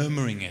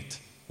murmuring it,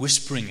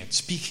 whispering it,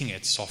 speaking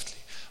it softly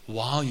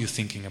while you're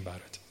thinking about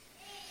it.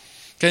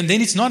 Okay, and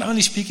then it's not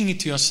only speaking it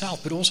to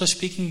yourself, but also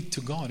speaking it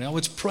to God. In other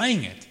words,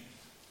 praying it.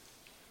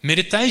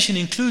 Meditation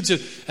includes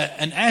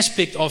an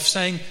aspect of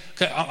saying,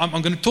 okay,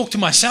 I'm going to talk to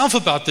myself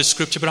about this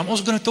Scripture, but I'm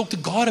also going to talk to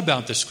God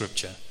about this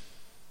Scripture.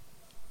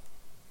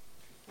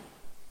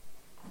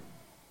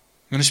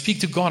 I'm going to speak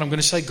to God. I'm going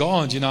to say,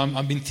 God,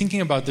 I've been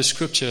thinking about this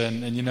Scripture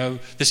and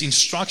this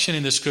instruction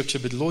in the Scripture,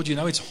 but Lord,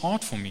 it's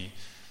hard for me.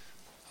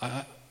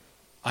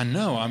 I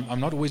know I'm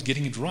not always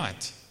getting it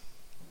right.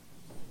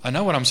 I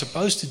know what I'm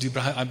supposed to do,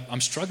 but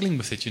I'm struggling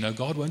with it.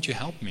 God, won't you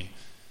help me?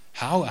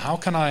 How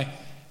can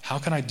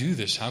I do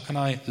this? How can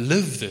I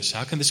live this?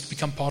 How can this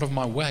become part of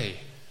my way?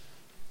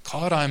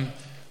 God, I'm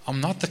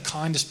not the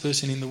kindest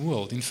person in the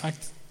world. In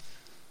fact,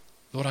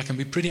 Lord, I can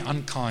be pretty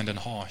unkind and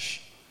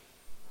harsh.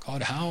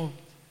 God, how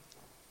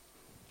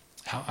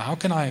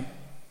can I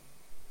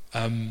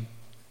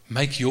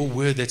make your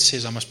word that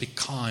says I must be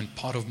kind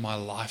part of my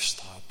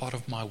lifestyle, part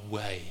of my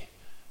way?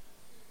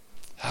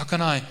 How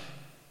can I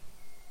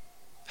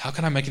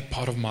make it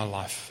part of my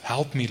life?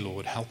 Help me,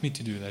 Lord. Help me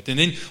to do that. And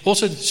then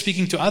also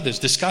speaking to others,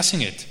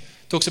 discussing it.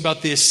 Talks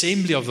about the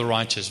assembly of the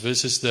righteous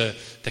versus the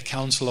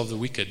counsel of the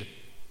wicked.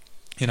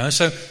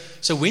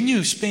 So when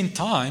you spend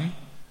time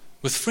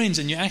with friends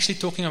and you're actually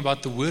talking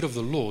about the word of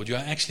the Lord, you're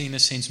actually in a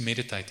sense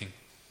meditating.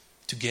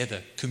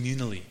 together,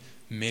 communally,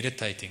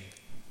 meditating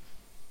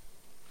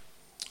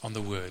on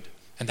the Word.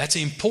 And that's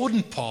an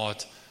important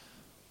part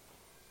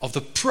of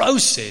the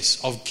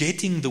process of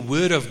getting the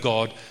Word of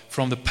God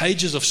from the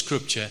pages of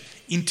Scripture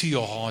into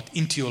your heart,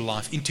 into your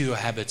life, into your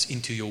habits,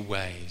 into your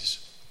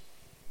ways.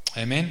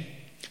 Amen?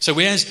 So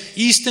whereas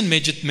Eastern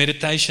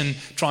meditation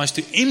tries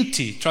to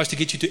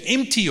get you to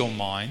empty your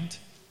mind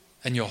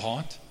and your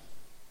heart,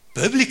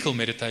 biblical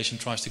meditation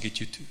tries to get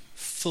you to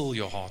fill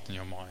your heart and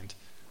your mind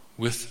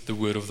with the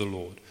Word of the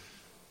Lord.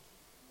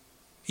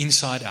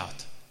 Inside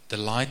out.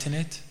 Delight in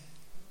it,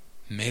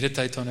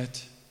 meditate on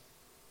it,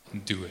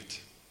 and do it.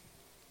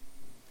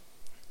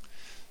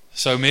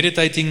 So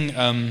meditating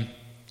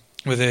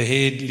with the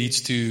head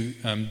leads to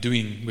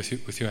doing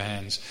with your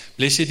hands.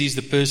 Blessed is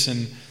the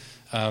person,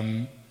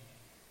 the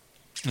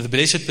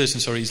blessed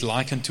person, is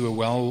likened to a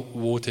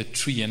well-watered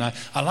tree. And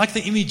I like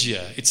the image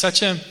here. It's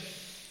such a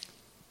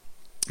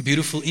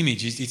beautiful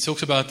image. It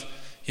talks about,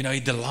 he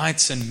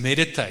delights and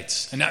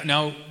meditates. And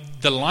now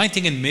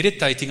delighting and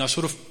meditating are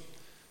sort of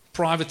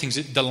private things.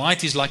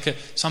 Delight is like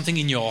something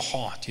in your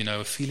heart,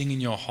 a feeling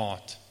in your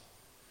heart.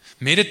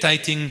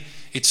 Meditating,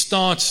 it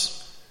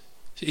starts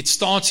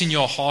in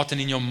your heart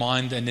and in your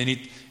mind, and then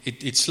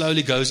it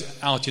slowly goes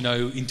out,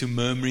 into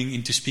murmuring,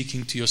 into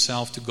speaking to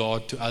yourself, to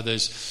God, to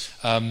others.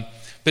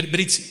 But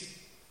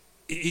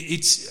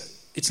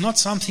it's not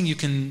something you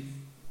can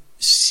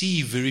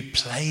see very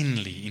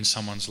plainly in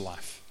someone's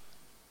life.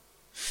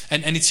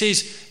 And it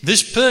says,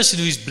 this person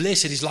who is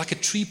blessed is like a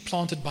tree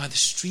planted by the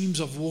streams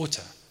of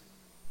water.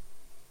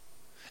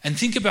 And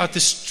think about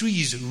this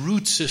tree's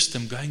root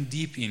system going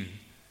deep into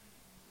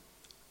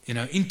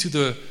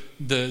the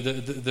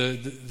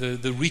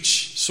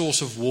rich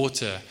source of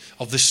water,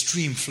 of the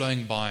stream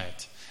flowing by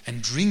it,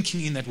 and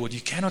drinking in that water.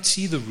 You cannot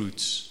see the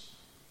roots.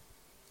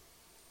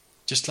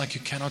 Just like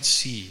you cannot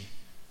see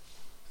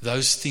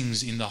those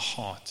things in the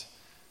heart,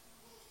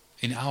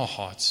 in our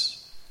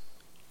hearts,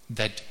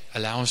 that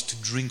allow us to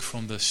drink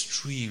from the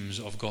streams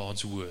of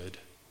God's Word.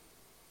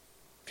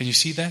 Can you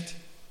see that?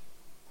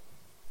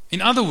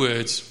 In other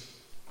words,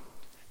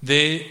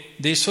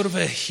 there's sort of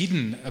a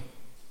hidden, I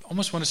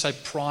almost want to say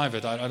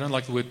private. I don't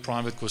like the word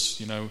private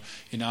because,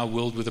 in our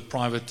world with the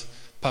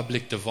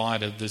private-public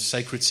divide, the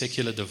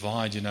sacred-secular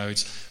divide,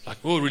 it's like,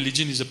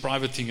 religion is a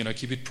private thing,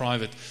 keep it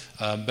private.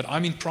 But I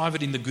mean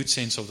private in the good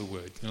sense of the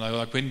word.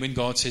 Like when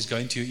God says, go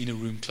into your inner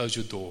room, close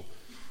your door.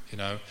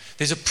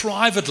 There's a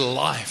private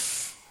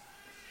life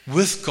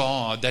with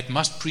God that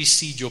must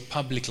precede your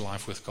public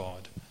life with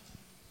God.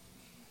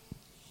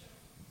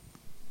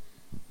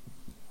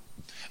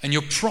 And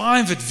your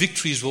private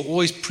victories will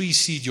always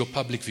precede your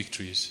public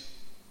victories.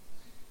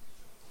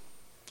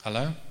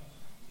 Hello?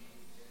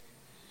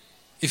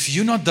 If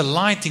you're not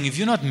delighting, if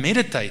you're not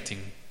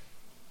meditating,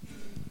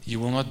 you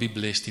will not be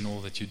blessed in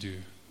all that you do,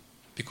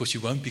 because you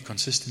won't be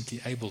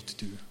consistently able to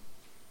do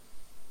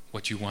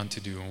what you want to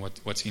do and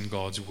what's in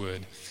God's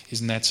Word.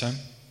 Isn't that so?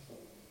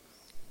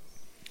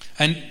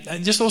 And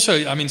just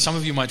also, some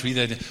of you might read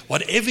that,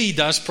 whatever he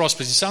does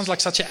prospers. It sounds like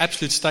such an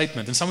absolute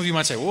statement. And some of you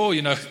might say,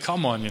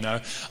 come on,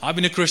 I've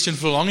been a Christian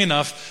for long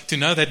enough to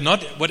know that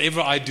not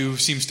whatever I do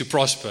seems to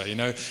prosper,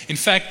 In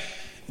fact,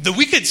 the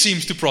wicked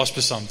seems to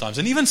prosper sometimes.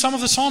 And even some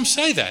of the Psalms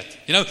say that.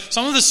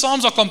 Some of the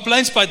Psalms are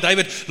complaints by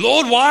David,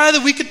 Lord, why are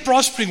the wicked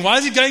prospering? Why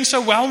is it going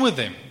so well with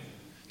them?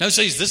 Now,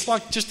 so is this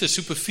like just a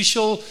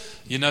superficial,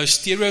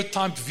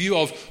 stereotyped view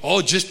of,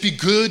 just be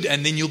good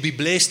and then you'll be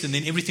blessed and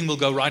then everything will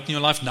go right in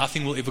your life,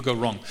 nothing will ever go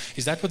wrong?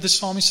 Is that what the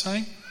psalm is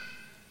saying?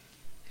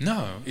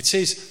 No. It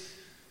says,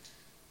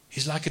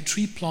 he's like a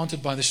tree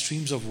planted by the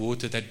streams of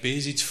water that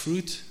bears its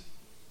fruit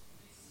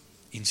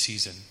in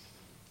season.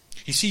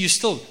 You see,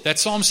 that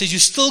psalm says you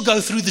still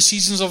go through the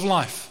seasons of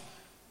life.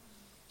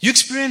 You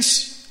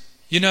experience,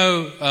 you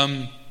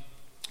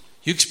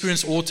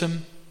experience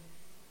autumn,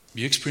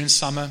 you experience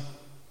summer,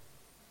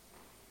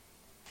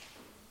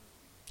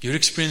 you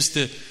experience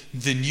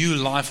the new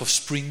life of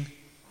spring,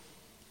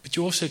 but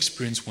you also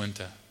experience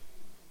winter.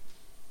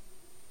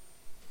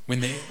 When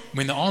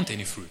there aren't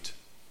any fruit.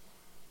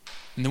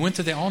 In the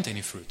winter there aren't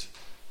any fruit.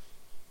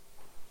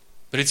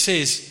 But it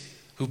says,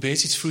 who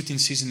bears its fruit in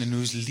season and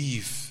whose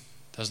leaf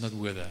does not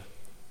wither.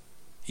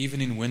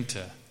 Even in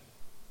winter,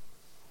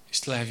 you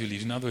still have your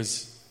leaves. In other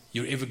words,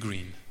 you're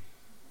evergreen.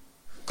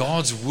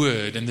 God's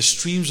Word and the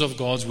streams of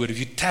God's Word, if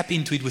you tap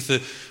into it with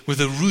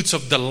the roots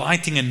of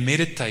delighting and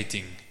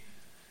meditating,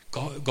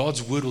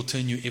 God's Word will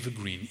turn you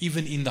evergreen,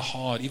 even in the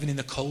hard, even in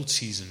the cold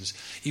seasons,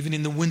 even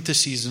in the winter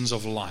seasons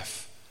of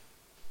life.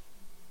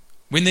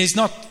 When there's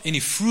not any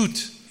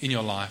fruit in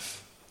your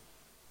life,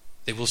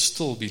 there will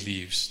still be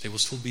leaves, there will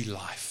still be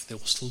life, there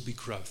will still be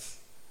growth.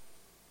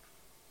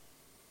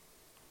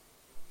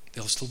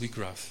 There will still be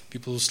growth.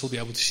 People will still be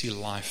able to see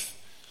life.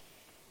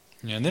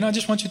 Yeah, and then I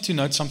just want you to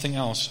note something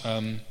else.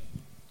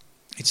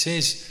 It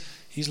says,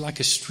 he's like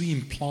a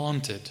stream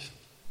planted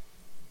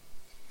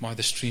by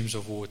the streams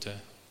of water.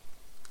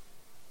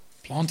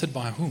 Planted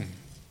by whom?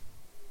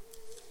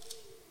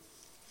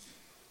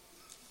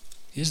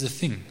 Here's the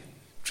thing.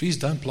 Trees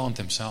don't plant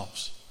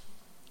themselves.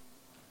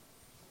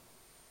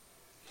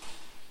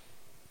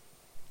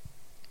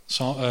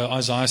 So,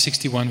 Isaiah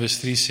 61 verse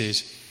 3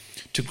 says,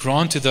 to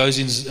grant to those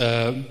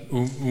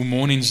who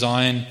mourn in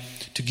Zion,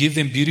 to give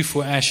them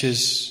beautiful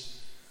headdress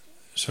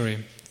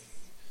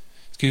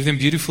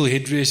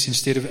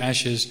instead of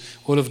ashes,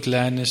 all of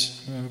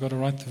gladness. I've got to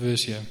write the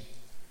verse here.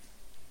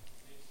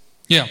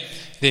 Yeah,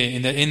 there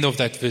in the end of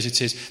that verse it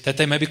says, that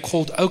they may be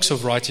called oaks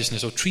of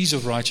righteousness, or trees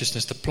of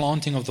righteousness, the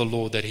planting of the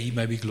Lord, that He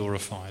may be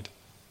glorified.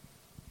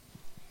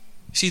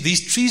 See,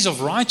 these trees of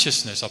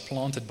righteousness are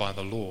planted by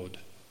the Lord.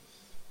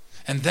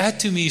 And that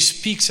to me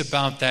speaks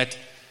about that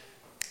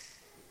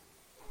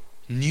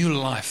new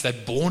life,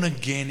 that born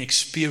again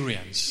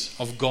experience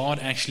of God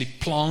actually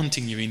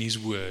planting you in His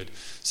Word,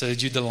 so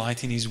that you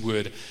delight in His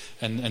Word,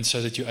 and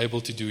so that you're able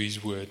to do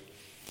His Word.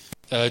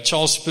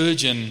 Charles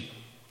Spurgeon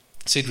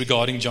said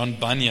regarding John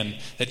Bunyan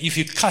that if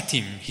you cut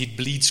him, he'd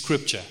bleed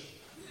Scripture.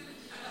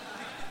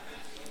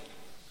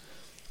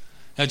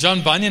 Now,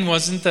 John Bunyan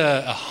wasn't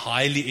a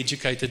highly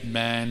educated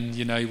man,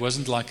 he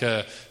wasn't like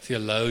a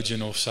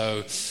theologian or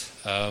so,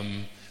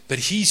 but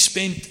he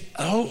spent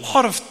a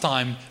lot of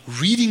time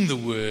reading the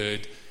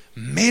Word,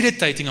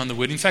 meditating on the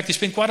Word. In fact, he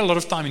spent quite a lot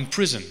of time in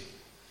prison.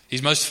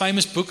 His most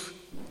famous book,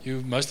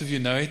 most of you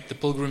know it, The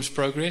Pilgrim's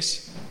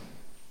Progress,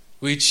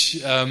 which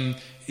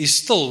is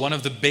still one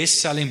of the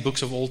best-selling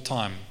books of all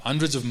time.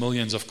 Hundreds of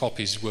millions of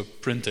copies were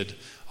printed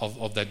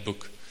of that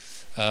book.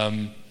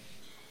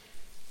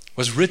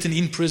 Was written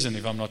in prison,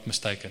 if I'm not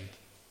mistaken.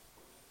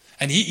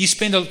 And he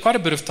spent quite a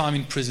bit of time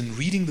in prison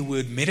reading the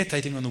Word,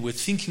 meditating on the Word,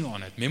 thinking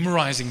on it,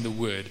 memorizing the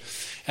Word.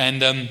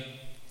 And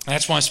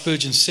that's why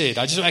Spurgeon said,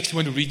 I just actually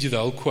want to read you the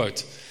whole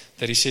quote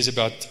that he says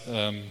about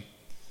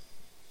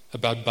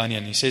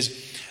Bunyan. He says,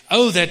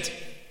 "Oh, that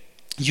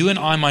you and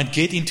I might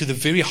get into the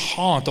very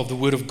heart of the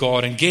Word of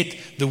God and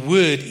get the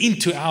Word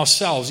into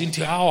ourselves,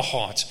 into our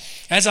hearts.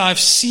 As I have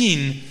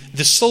seen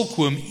the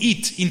silkworm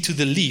eat into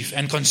the leaf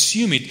and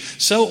consume it,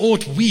 so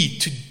ought we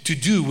to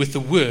do with the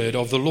Word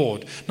of the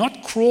Lord.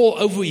 Not crawl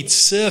over its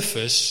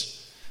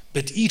surface,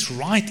 but eat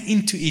right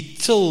into it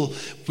till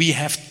we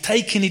have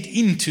taken it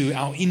into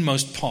our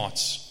inmost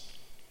parts.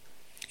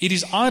 It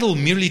is idle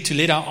merely to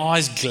let our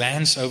eyes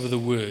glance over the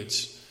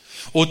words,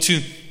 or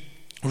to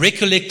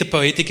recollect the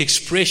poetic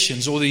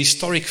expressions or the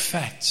historic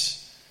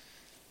facts.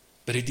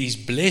 But it is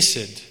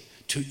blessed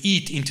to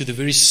eat into the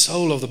very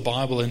soul of the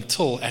Bible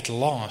until, at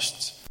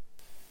last,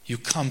 you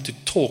come to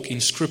talk in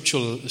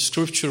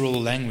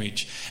scriptural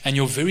language, and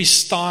your very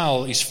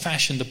style is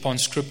fashioned upon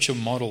scripture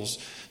models.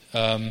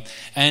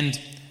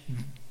 And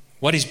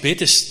what is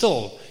better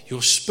still,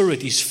 your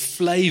spirit is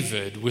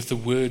flavored with the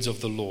words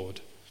of the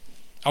Lord."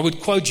 I would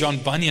quote John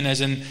Bunyan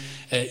as an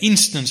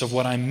instance of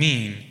what I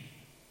mean.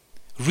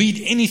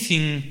 Read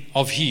anything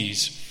of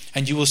his,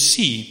 and you will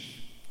see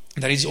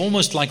that it's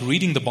almost like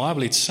reading the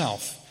Bible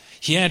itself.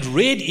 He had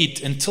read it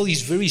until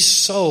his very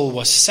soul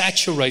was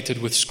saturated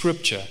with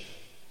Scripture.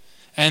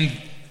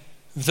 And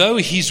though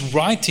his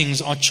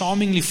writings are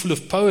charmingly full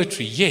of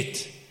poetry,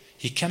 yet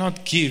he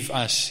cannot give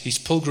us his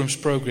Pilgrim's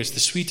Progress, the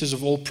sweetest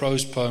of all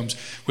prose poems,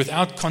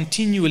 without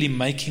continually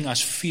making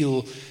us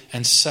feel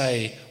and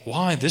say,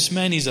 "Why, this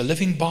man is a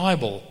living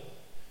Bible.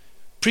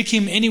 Prick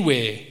him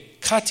anywhere,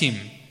 cut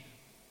him,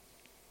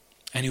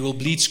 and he will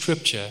bleed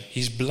Scripture.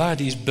 His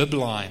blood is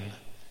bibline.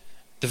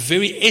 The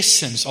very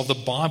essence of the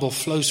Bible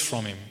flows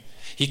from him.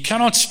 He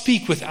cannot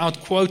speak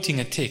without quoting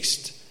a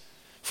text.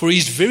 For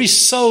his very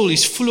soul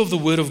is full of the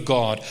Word of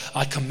God.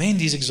 I commend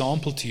his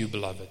example to you,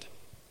 beloved."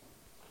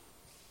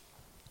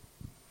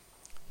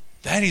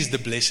 That is the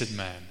blessed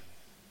man.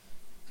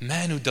 A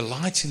man who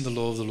delights in the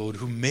law of the Lord,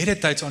 who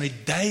meditates on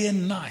it day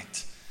and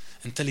night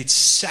until it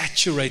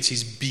saturates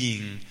his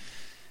being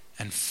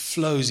and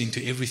flows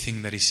into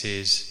everything that he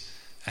says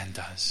and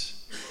does.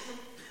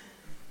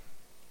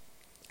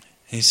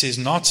 And he says,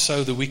 "Not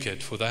so the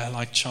wicked, for they are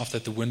like chaff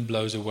that the wind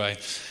blows away."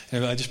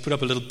 And I just put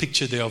up a little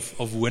picture there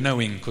of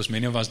winnowing, because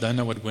many of us don't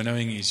know what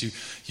winnowing is.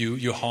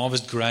 You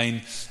harvest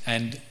grain,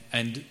 and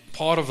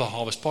part of the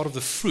harvest, part of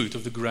the fruit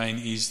of the grain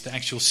is the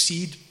actual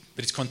seed,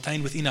 but it's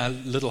contained within a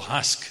little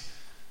husk.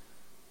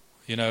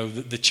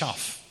 The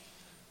chaff.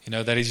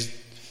 That is,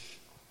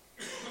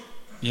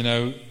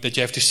 that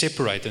you have to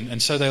separate. And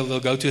so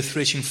they'll go to a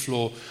threshing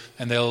floor,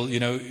 and they'll,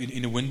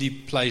 in a windy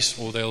place,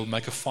 or they'll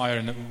make a fire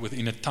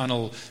in a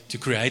tunnel to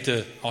create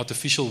an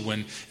artificial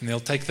wind, and they'll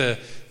take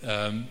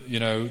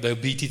they'll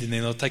beat it, and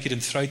then they'll take it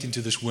and throw it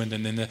into this wind,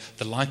 and then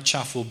the light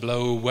chaff will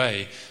blow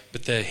away,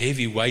 but the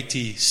heavy,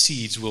 weighty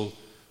seeds will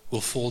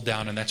fall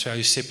down, and that's how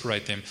you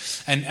separate them.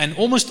 And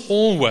almost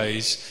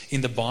always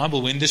in the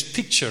Bible, when this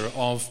picture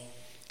of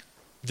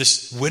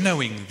this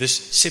winnowing, this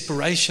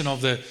separation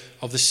of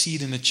the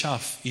seed and the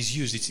chaff is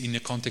used, it's in the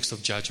context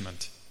of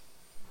judgment.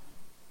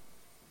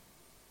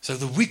 So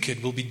the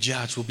wicked will be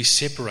judged, will be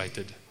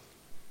separated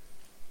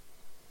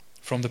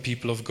from the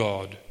people of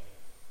God.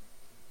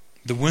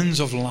 The winds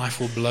of life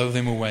will blow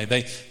them away.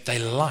 They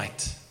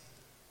light.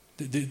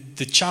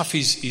 The chaff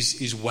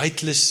is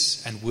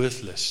weightless and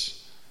worthless.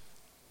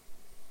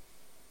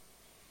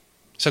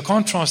 So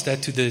contrast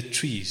that to the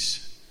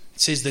trees.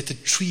 It says that the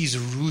tree is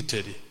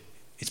rooted.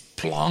 It's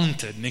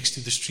planted next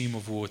to the stream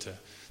of water.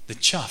 The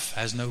chaff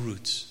has no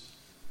roots.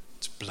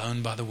 It's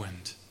blown by the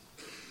wind.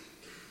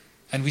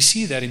 And we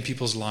see that in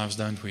people's lives,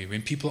 don't we?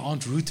 When people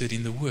aren't rooted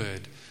in the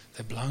Word,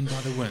 they're blown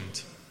by the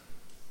wind.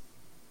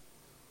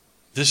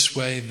 This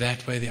way,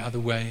 that way, the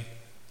other way.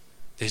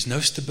 There's no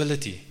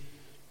stability.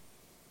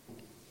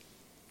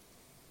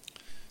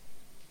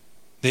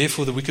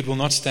 Therefore, the wicked will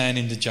not stand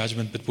in the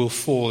judgment, but will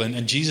fall.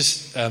 And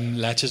Jesus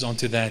latches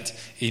onto that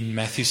in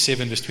Matthew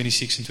 7, verse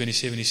 26 and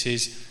 27. He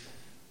says,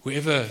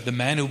 the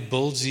man who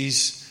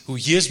who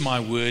hears my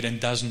word and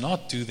does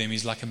not do them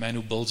is like a man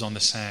who builds on the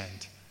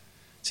sand.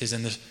 It says,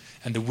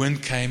 and the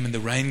wind came, and the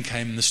rain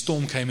came, and the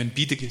storm came and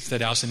beat against that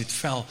house, and it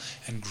fell,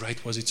 and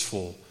great was its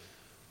fall.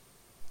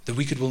 The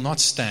wicked will not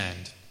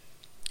stand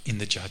in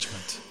the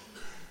judgment.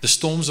 The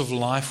storms of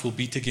life will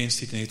beat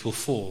against it, and it will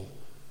fall.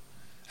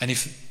 And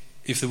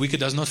if the wicked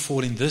does not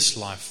fall in this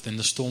life, then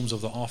the storms of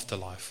the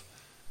afterlife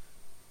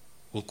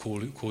will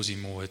cause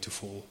him or her to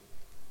fall.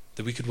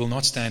 The wicked will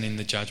not stand in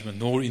the judgment,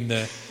 nor in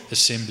the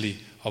assembly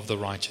of the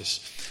righteous.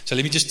 So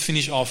let me just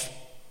finish off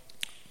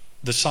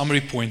the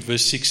summary point.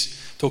 Verse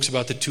 6 talks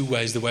about the two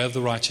ways, the way of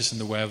the righteous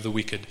and the way of the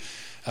wicked.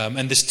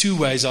 And these two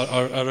ways are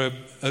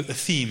a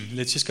theme.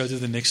 Let's just go to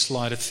the next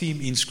slide. A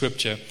theme in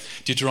Scripture.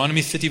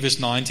 Deuteronomy 30 verse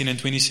 19 and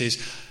 20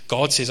 says,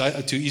 God says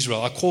to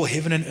Israel, I call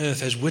heaven and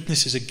earth as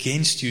witnesses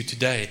against you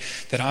today,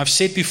 that I have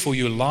set before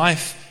you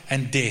life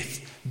and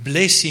death,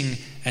 blessing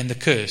and the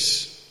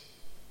curse.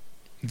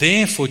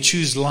 Therefore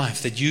choose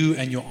life, that you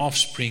and your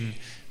offspring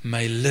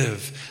may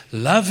live,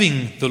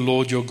 loving the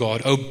Lord your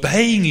God,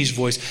 obeying His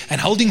voice, and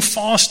holding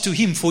fast to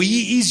Him, for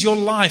He is your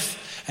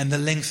life and the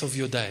length of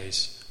your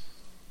days.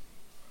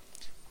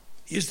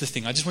 Here's the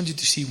thing. I just want you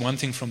to see one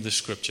thing from the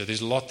Scripture.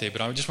 There's a lot there,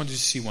 but I just want you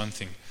to see one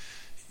thing.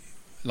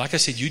 Like I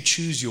said, you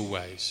choose your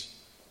ways.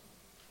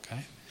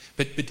 Okay?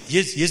 But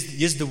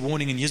here's the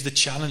warning and here's the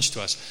challenge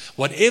to us.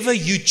 Whatever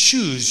you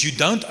choose, you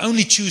don't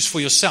only choose for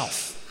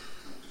yourself.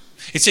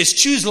 It says,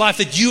 choose life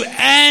that you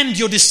and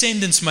your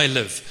descendants may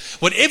live.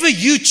 Whatever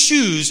you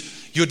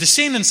choose, your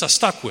descendants are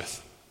stuck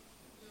with.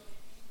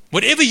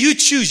 Whatever you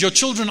choose, your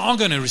children are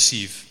going to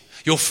receive.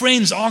 Your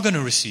friends are going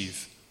to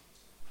receive.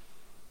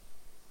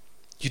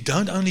 You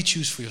don't only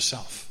choose for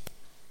yourself.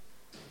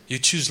 You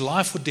choose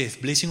life or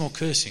death, blessing or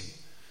cursing,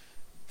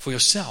 for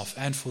yourself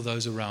and for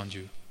those around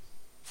you,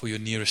 for your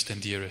nearest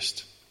and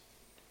dearest.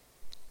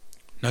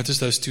 Notice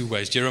those two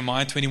ways.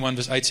 Jeremiah 21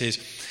 verse 8 says,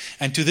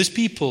 and to this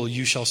people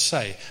you shall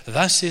say,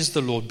 thus says the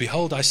Lord,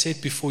 behold, I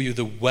set before you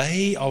the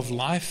way of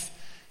life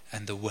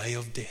and the way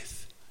of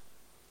death.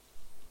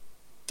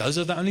 Those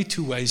are the only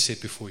two ways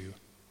set before you.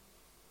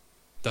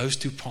 Those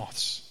two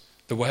paths,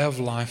 the way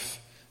of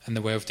life and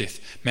the way of death.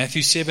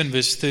 Matthew 7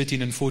 verse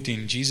 13 and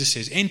 14, Jesus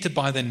says, enter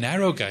by the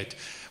narrow gate,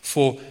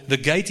 for the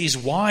gate is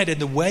wide and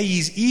the way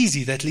is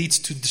easy that leads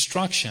to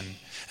destruction.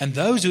 And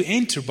those who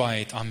enter by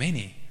it are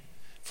many.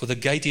 For the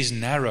gate is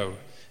narrow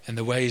and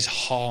the way is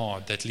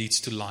hard that leads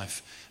to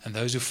life. And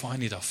those who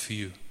find it are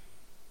few.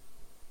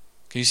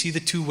 Can you see the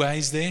two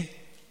ways there?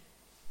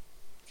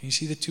 Can you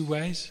see the two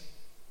ways?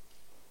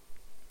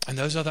 And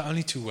those are the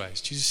only two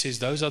ways. Jesus says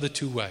those are the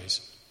two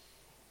ways.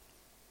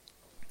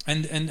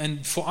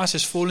 And for us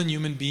as fallen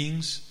human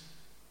beings,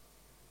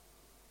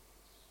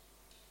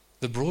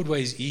 the broad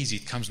way is easy.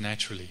 It comes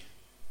naturally.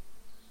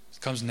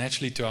 It comes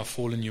naturally to our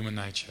fallen human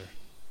nature.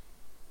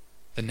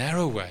 The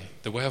narrow way,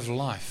 the way of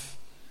life,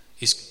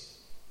 is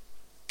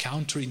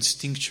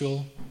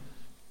counter-instinctual,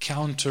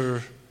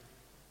 counter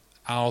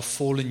our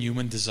fallen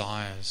human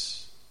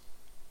desires.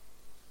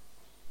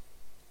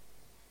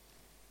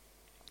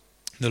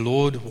 The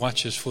Lord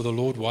watches, for the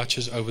Lord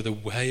watches over the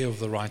way of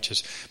the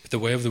righteous, but the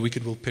way of the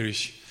wicked will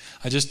perish.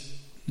 I just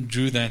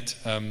drew that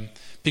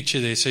picture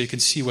there so you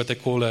can see what they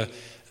call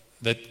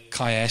that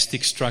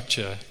chiastic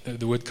structure.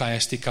 The word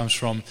chiastic comes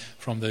from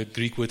the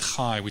Greek word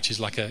chi, which is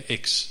like an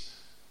X.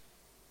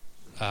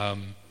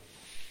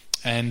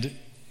 And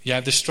you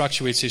have the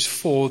structure where it says,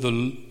 for the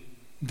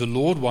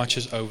Lord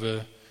watches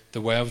over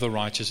the way of the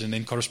righteous, and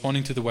then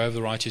corresponding to the way of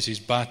the righteous is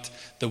but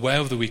the way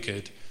of the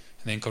wicked,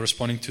 and then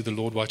corresponding to the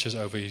Lord watches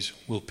over is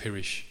will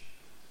perish.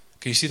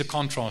 Can you see the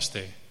contrast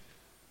there?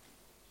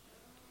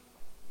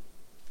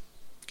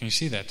 Can you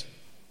see that?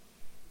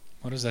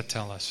 What does that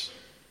tell us?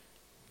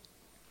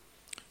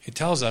 It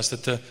tells us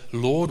that the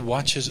Lord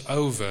watches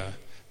over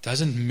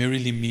doesn't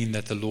merely mean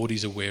that the Lord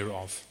is aware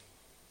of.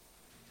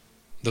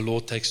 The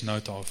Lord takes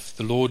note of.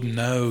 The Lord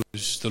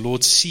knows. The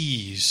Lord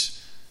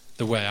sees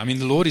the way. I mean,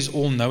 the Lord is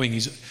all-knowing.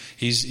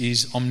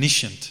 He's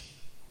omniscient.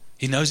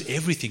 He knows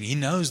everything. He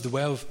knows the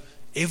way of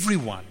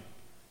everyone.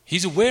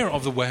 He's aware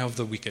of the way of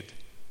the wicked.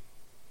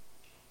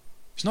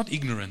 He's not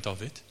ignorant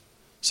of it.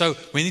 So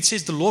when it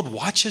says the Lord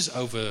watches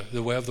over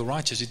the way of the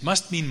righteous, it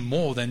must mean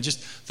more than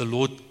just the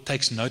Lord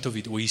takes note of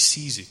it, or He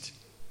sees it,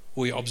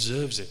 or He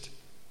observes it.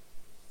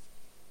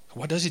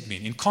 What does it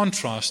mean? In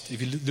contrast,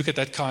 if you look at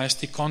that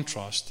chiastic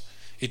contrast,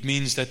 it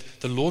means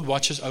that the Lord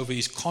watches over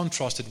is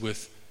contrasted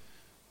with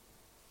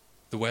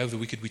the way of the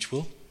wicked, which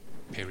will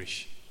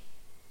perish.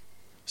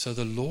 So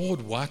the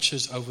Lord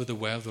watches over the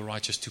way of the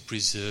righteous to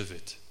preserve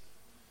it,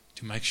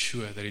 to make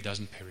sure that it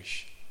doesn't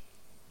perish.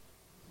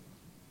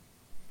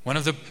 One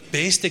of the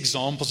best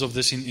examples of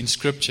this in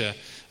Scripture,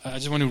 I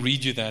just want to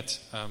read you that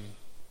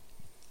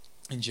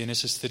in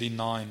Genesis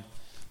 39,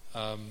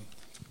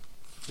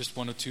 just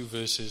one or two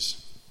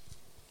verses.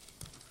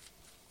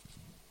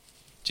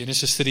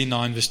 Genesis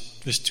 39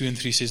 verse 2 and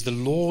 3 says, the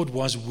Lord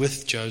was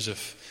with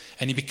Joseph,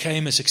 and he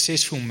became a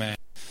successful man.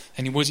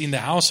 And he was in the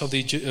house of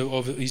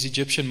his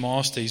Egyptian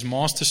master. His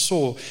master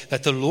saw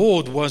that the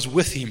Lord was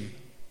with him.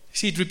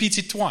 See, it repeats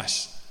it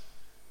twice.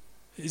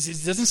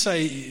 It doesn't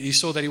say he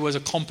saw that he was a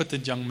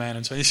competent young man.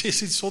 And so he says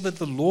he saw that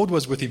the Lord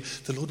was with him.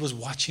 The Lord was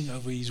watching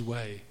over his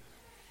way.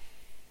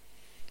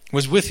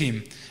 Was with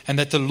him. And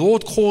that the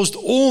Lord caused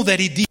all that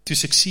he did to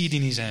succeed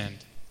in his hand.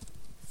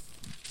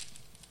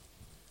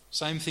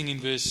 Same thing in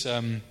verse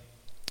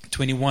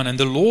 21. And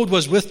the Lord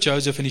was with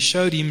Joseph, and he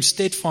showed him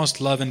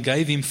steadfast love and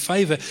gave him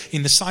favor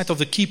in the sight of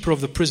the keeper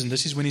of the prison.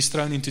 This is when he's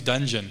thrown into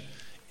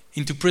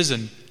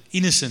prison,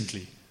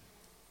 innocently.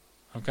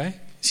 Okay?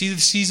 See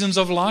the seasons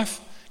of life?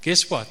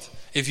 Guess what?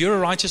 If you're a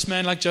righteous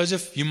man like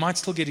Joseph, you might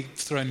still get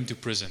thrown into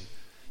prison.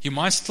 You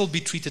might still be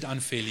treated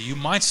unfairly. You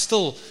might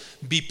still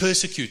be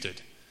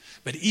persecuted.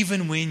 But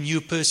even when you're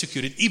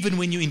persecuted, even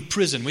when you're in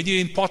prison, when you're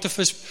in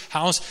Potiphar's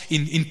house,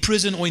 in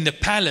prison or in the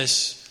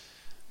palace,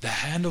 the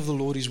hand of the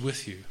Lord is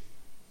with you.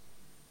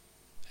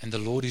 And the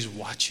Lord is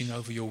watching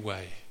over your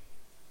way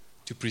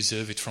to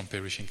preserve it from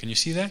perishing. Can you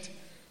see that?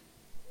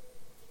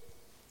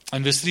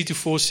 And verse 3 to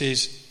 4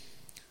 says,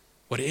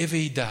 whatever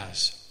he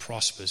does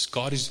prospers.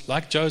 God is,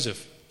 like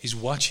Joseph, is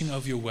watching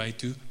over your way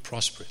to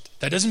prosper it.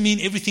 That doesn't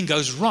mean everything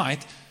goes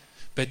right,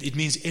 but it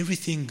means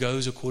everything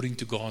goes according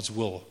to God's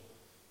will.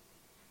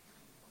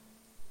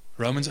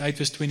 Romans 8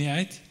 verse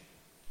 28.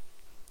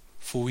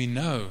 For we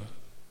know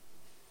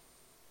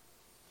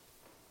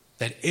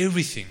that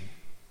everything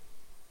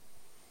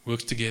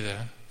works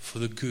together for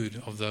the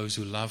good of those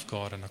who love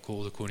God and are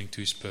called according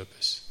to his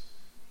purpose.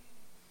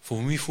 For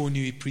whom he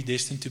foreknew, he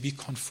predestined to be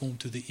conformed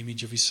to the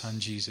image of his Son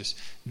Jesus.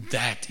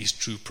 That is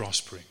true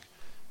prospering,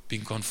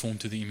 being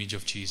conformed to the image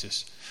of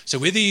Jesus. So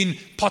whether you're in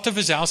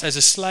Potiphar's house as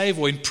a slave,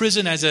 or in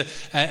prison as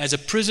a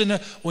prisoner,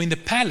 or in the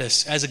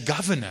palace as a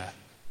governor,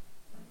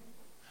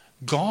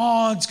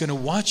 God's going to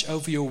watch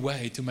over your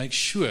way to make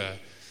sure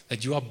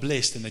that you are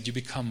blessed and that you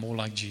become more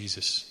like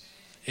Jesus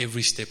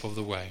every step of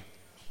the way.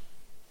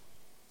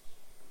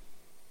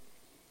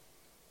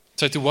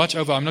 So to watch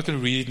over, I'm not going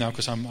to read it now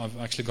because I've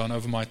actually gone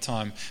over my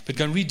time. But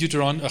go and read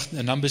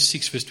Numbers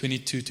 6 verse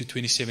 22 to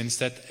 27. It's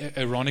that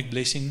Aaronic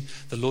blessing.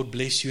 The Lord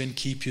bless you and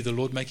keep you. The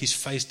Lord make his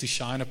face to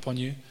shine upon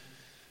you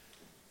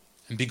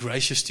and be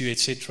gracious to you,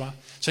 etc.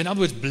 So in other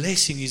words,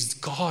 blessing is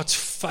God's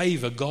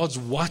favor, God's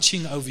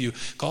watching over you,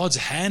 God's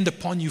hand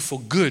upon you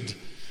for good.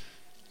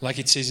 Like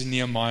it says in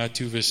Nehemiah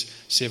 2 verse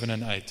 7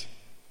 and 8.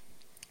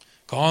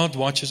 God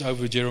watches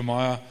over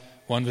Jeremiah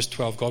 1 verse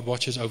 12, God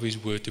watches over his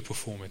word to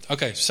perform it.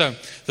 Okay, so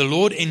the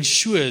Lord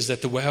ensures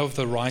that the way of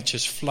the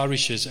righteous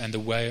flourishes and the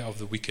way of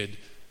the wicked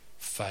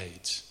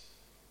fades.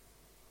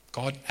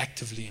 God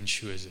actively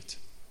ensures it.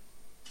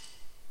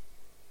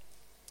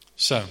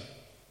 So,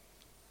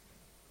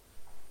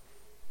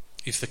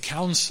 if the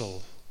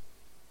counsel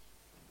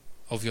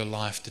of your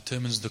life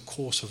determines the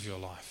course of your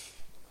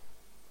life,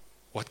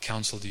 what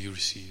counsel do you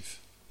receive?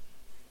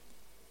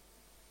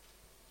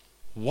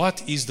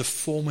 What is the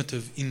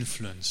formative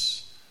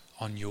influence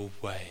on your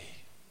way?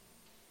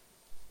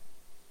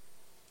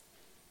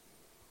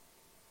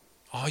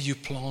 Are you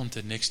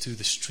planted next to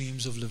the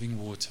streams of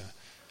living water?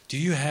 Do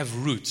you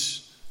have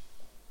roots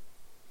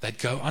that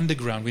go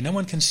underground where no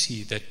one can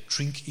see, that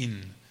drink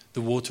in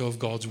the water of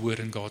God's word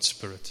and God's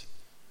spirit?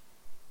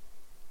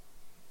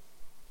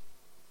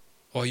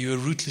 Or are you a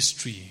rootless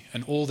tree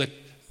and all that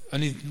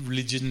only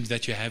religion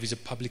that you have is a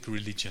public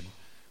religion,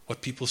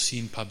 what people see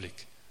in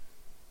public?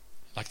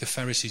 Like the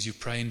Pharisees, you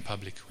pray in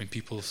public when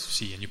people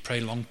see, and you pray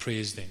long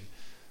prayers then.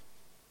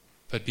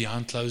 But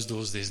behind closed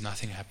doors, there's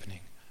nothing happening.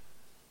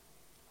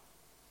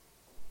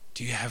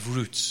 Do you have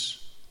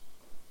roots?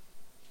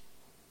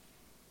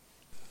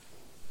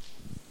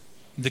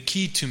 The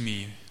key to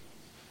me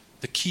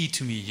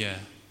here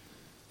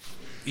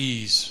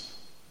is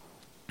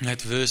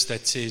that verse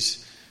that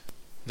says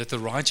that the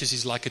righteous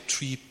is like a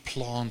tree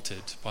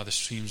planted by the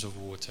streams of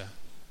water.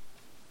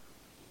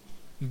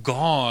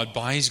 God,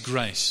 by his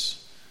grace,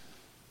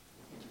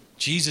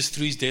 Jesus,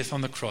 through his death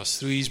on the cross,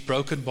 through his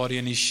broken body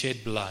and his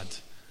shed blood,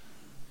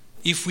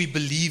 if we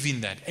believe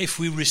in that, if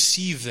we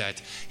receive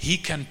that, he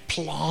can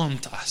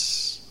plant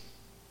us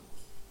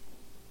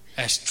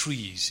as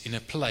trees in a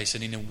place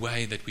and in a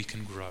way that we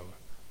can grow.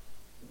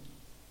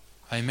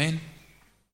 Amen.